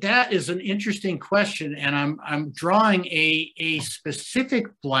 that is an interesting question, and I'm drawing a specific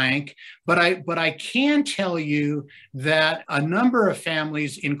blank, but I can tell you that a number of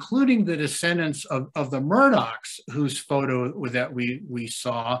families, including the descendants of the Murdochs, whose photo that we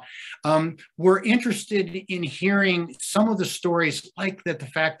saw, were interested in hearing some of the stories, like that the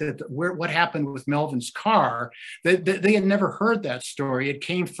fact that what happened with Melvin's car, that they had never heard that story. It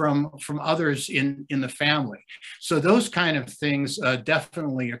came from others in the family. So those kind of things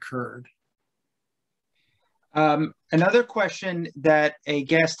definitely occurred. Another question that a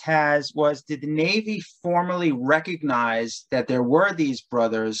guest has was, did the Navy formally recognize that there were these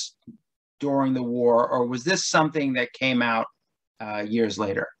brothers during the war, or was this something that came out years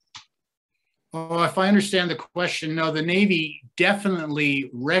later? Oh, if I understand the question, no, the Navy definitely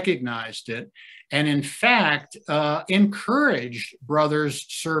recognized it, and in fact, encouraged brothers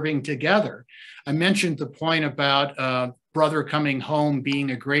serving together. I mentioned the point about brother coming home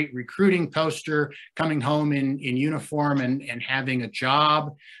being a great recruiting poster, coming home in uniform and having a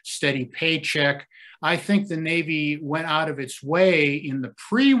job, steady paycheck. I think the Navy went out of its way in the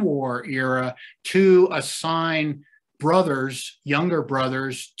pre-war era to assign brothers, younger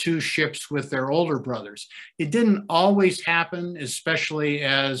brothers, to ships with their older brothers. It didn't always happen, especially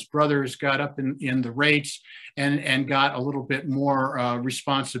as brothers got up in the rates and got a little bit more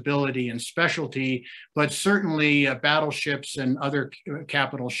responsibility and specialty, but certainly battleships and other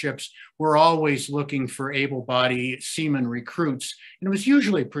capital ships were always looking for able-bodied seaman recruits, and it was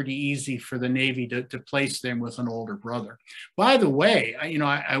usually pretty easy for the Navy to place them with an older brother. By the way,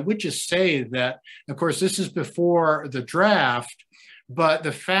 I would just say that, of course, this is before the draft, but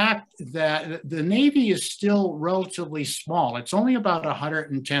the fact that the Navy is still relatively small, it's only about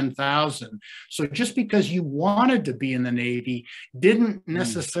 110,000. So just because you wanted to be in the Navy didn't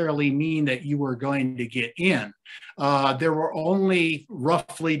necessarily mean that you were going to get in. There were only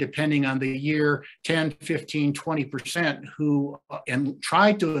roughly, depending on the year, 10, 15, 20% who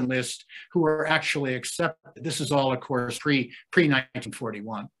tried to enlist who were actually accepted. This is all, of course,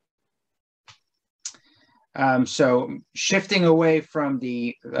 pre-1941. So shifting away from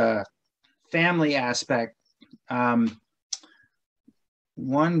the family aspect,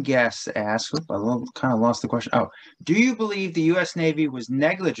 one guest asked, I kind of lost the question. Oh, do you believe the U.S. Navy was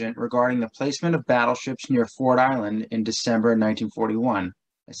negligent regarding the placement of battleships near Ford Island in December 1941,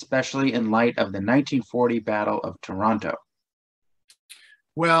 especially in light of the 1940 Battle of Toronto?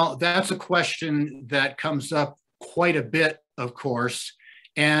 Well, that's a question that comes up quite a bit, of course.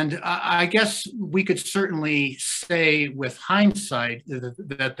 And I guess we could certainly say with hindsight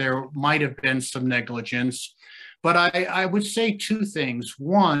that there might have been some negligence. But I would say two things.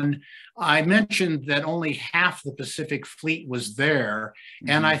 One, I mentioned that only half the Pacific Fleet was there.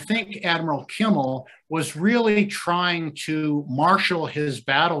 And I think Admiral Kimmel was really trying to marshal his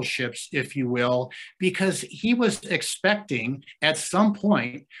battleships, if you will, because he was expecting at some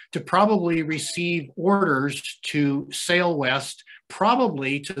point to probably receive orders to sail west,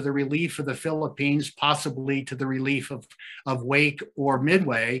 probably to the relief of the Philippines, possibly to the relief of Wake or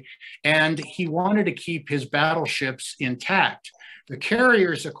Midway. And he wanted to keep his battleships intact. The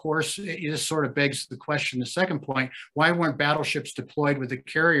carriers, of course, this sort of begs the question, the second point, why weren't battleships deployed with the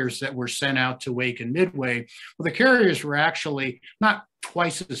carriers that were sent out to Wake and Midway? Well, the carriers were actually not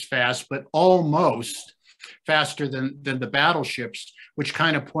twice as fast, but almost faster than the battleships, which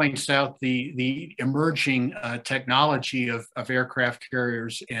kind of points out the emerging technology of aircraft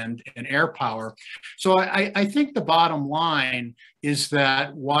carriers and air power. So I think the bottom line is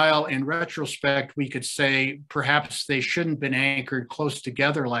that while in retrospect we could say perhaps they shouldn't have been anchored close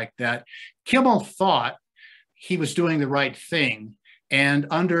together like that, Kimmel thought he was doing the right thing. And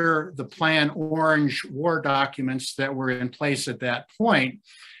under the Plan Orange war documents that were in place at that point,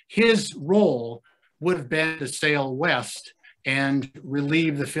 his role would have been to sail west and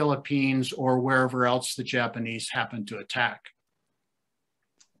relieve the Philippines or wherever else the Japanese happened to attack.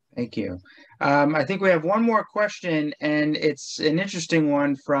 Thank you. I think we have one more question, and it's an interesting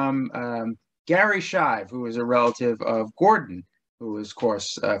one from Gary Shive, who is a relative of Gordon, who is, of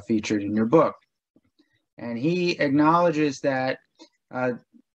course, featured in your book. And he acknowledges that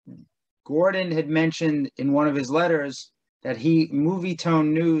Gordon had mentioned in one of his letters that Movie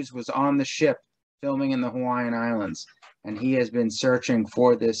Tone News was on the ship filming in the Hawaiian Islands. and he has been searching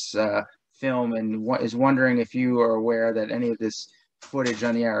for this film and is wondering if you are aware that any of this footage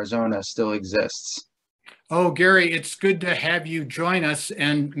on the Arizona still exists. Oh, Gary, it's good to have you join us.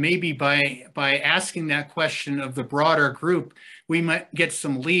 And maybe by asking that question of the broader group, we might get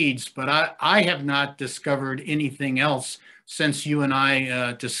some leads, but I have not discovered anything else since you and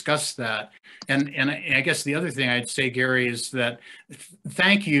I discussed that. And I guess the other thing I'd say, Gary, is that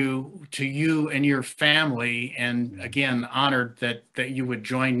thank you to you and your family. And again, honored that you would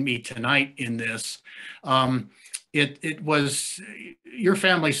join me tonight in this. It was, your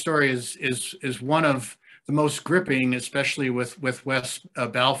family story is one of the most gripping, especially with West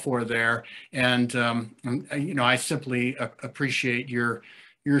Balfour there. And, I simply appreciate your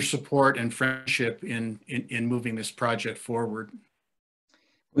support and friendship in moving this project forward.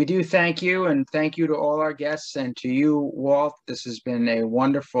 We do thank you, and thank you to all our guests and to you, Walt. This has been a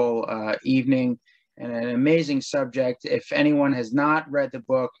wonderful evening and an amazing subject. If anyone has not read the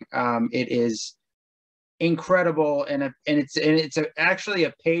book, it is incredible, and it's actually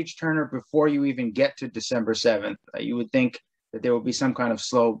a page turner before you even get to December 7th. You would think that there will be some kind of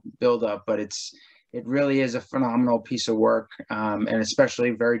slow buildup, but it really is a phenomenal piece of work, and especially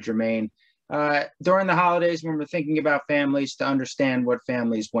very germane during the holidays when we're thinking about families, to understand what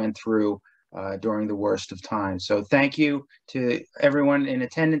families went through during the worst of times. So thank you to everyone in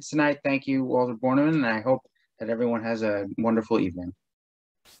attendance tonight. Thank you, Walter Borneman, and I hope that everyone has a wonderful evening.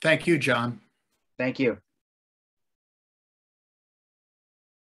 Thank you, John. Thank you.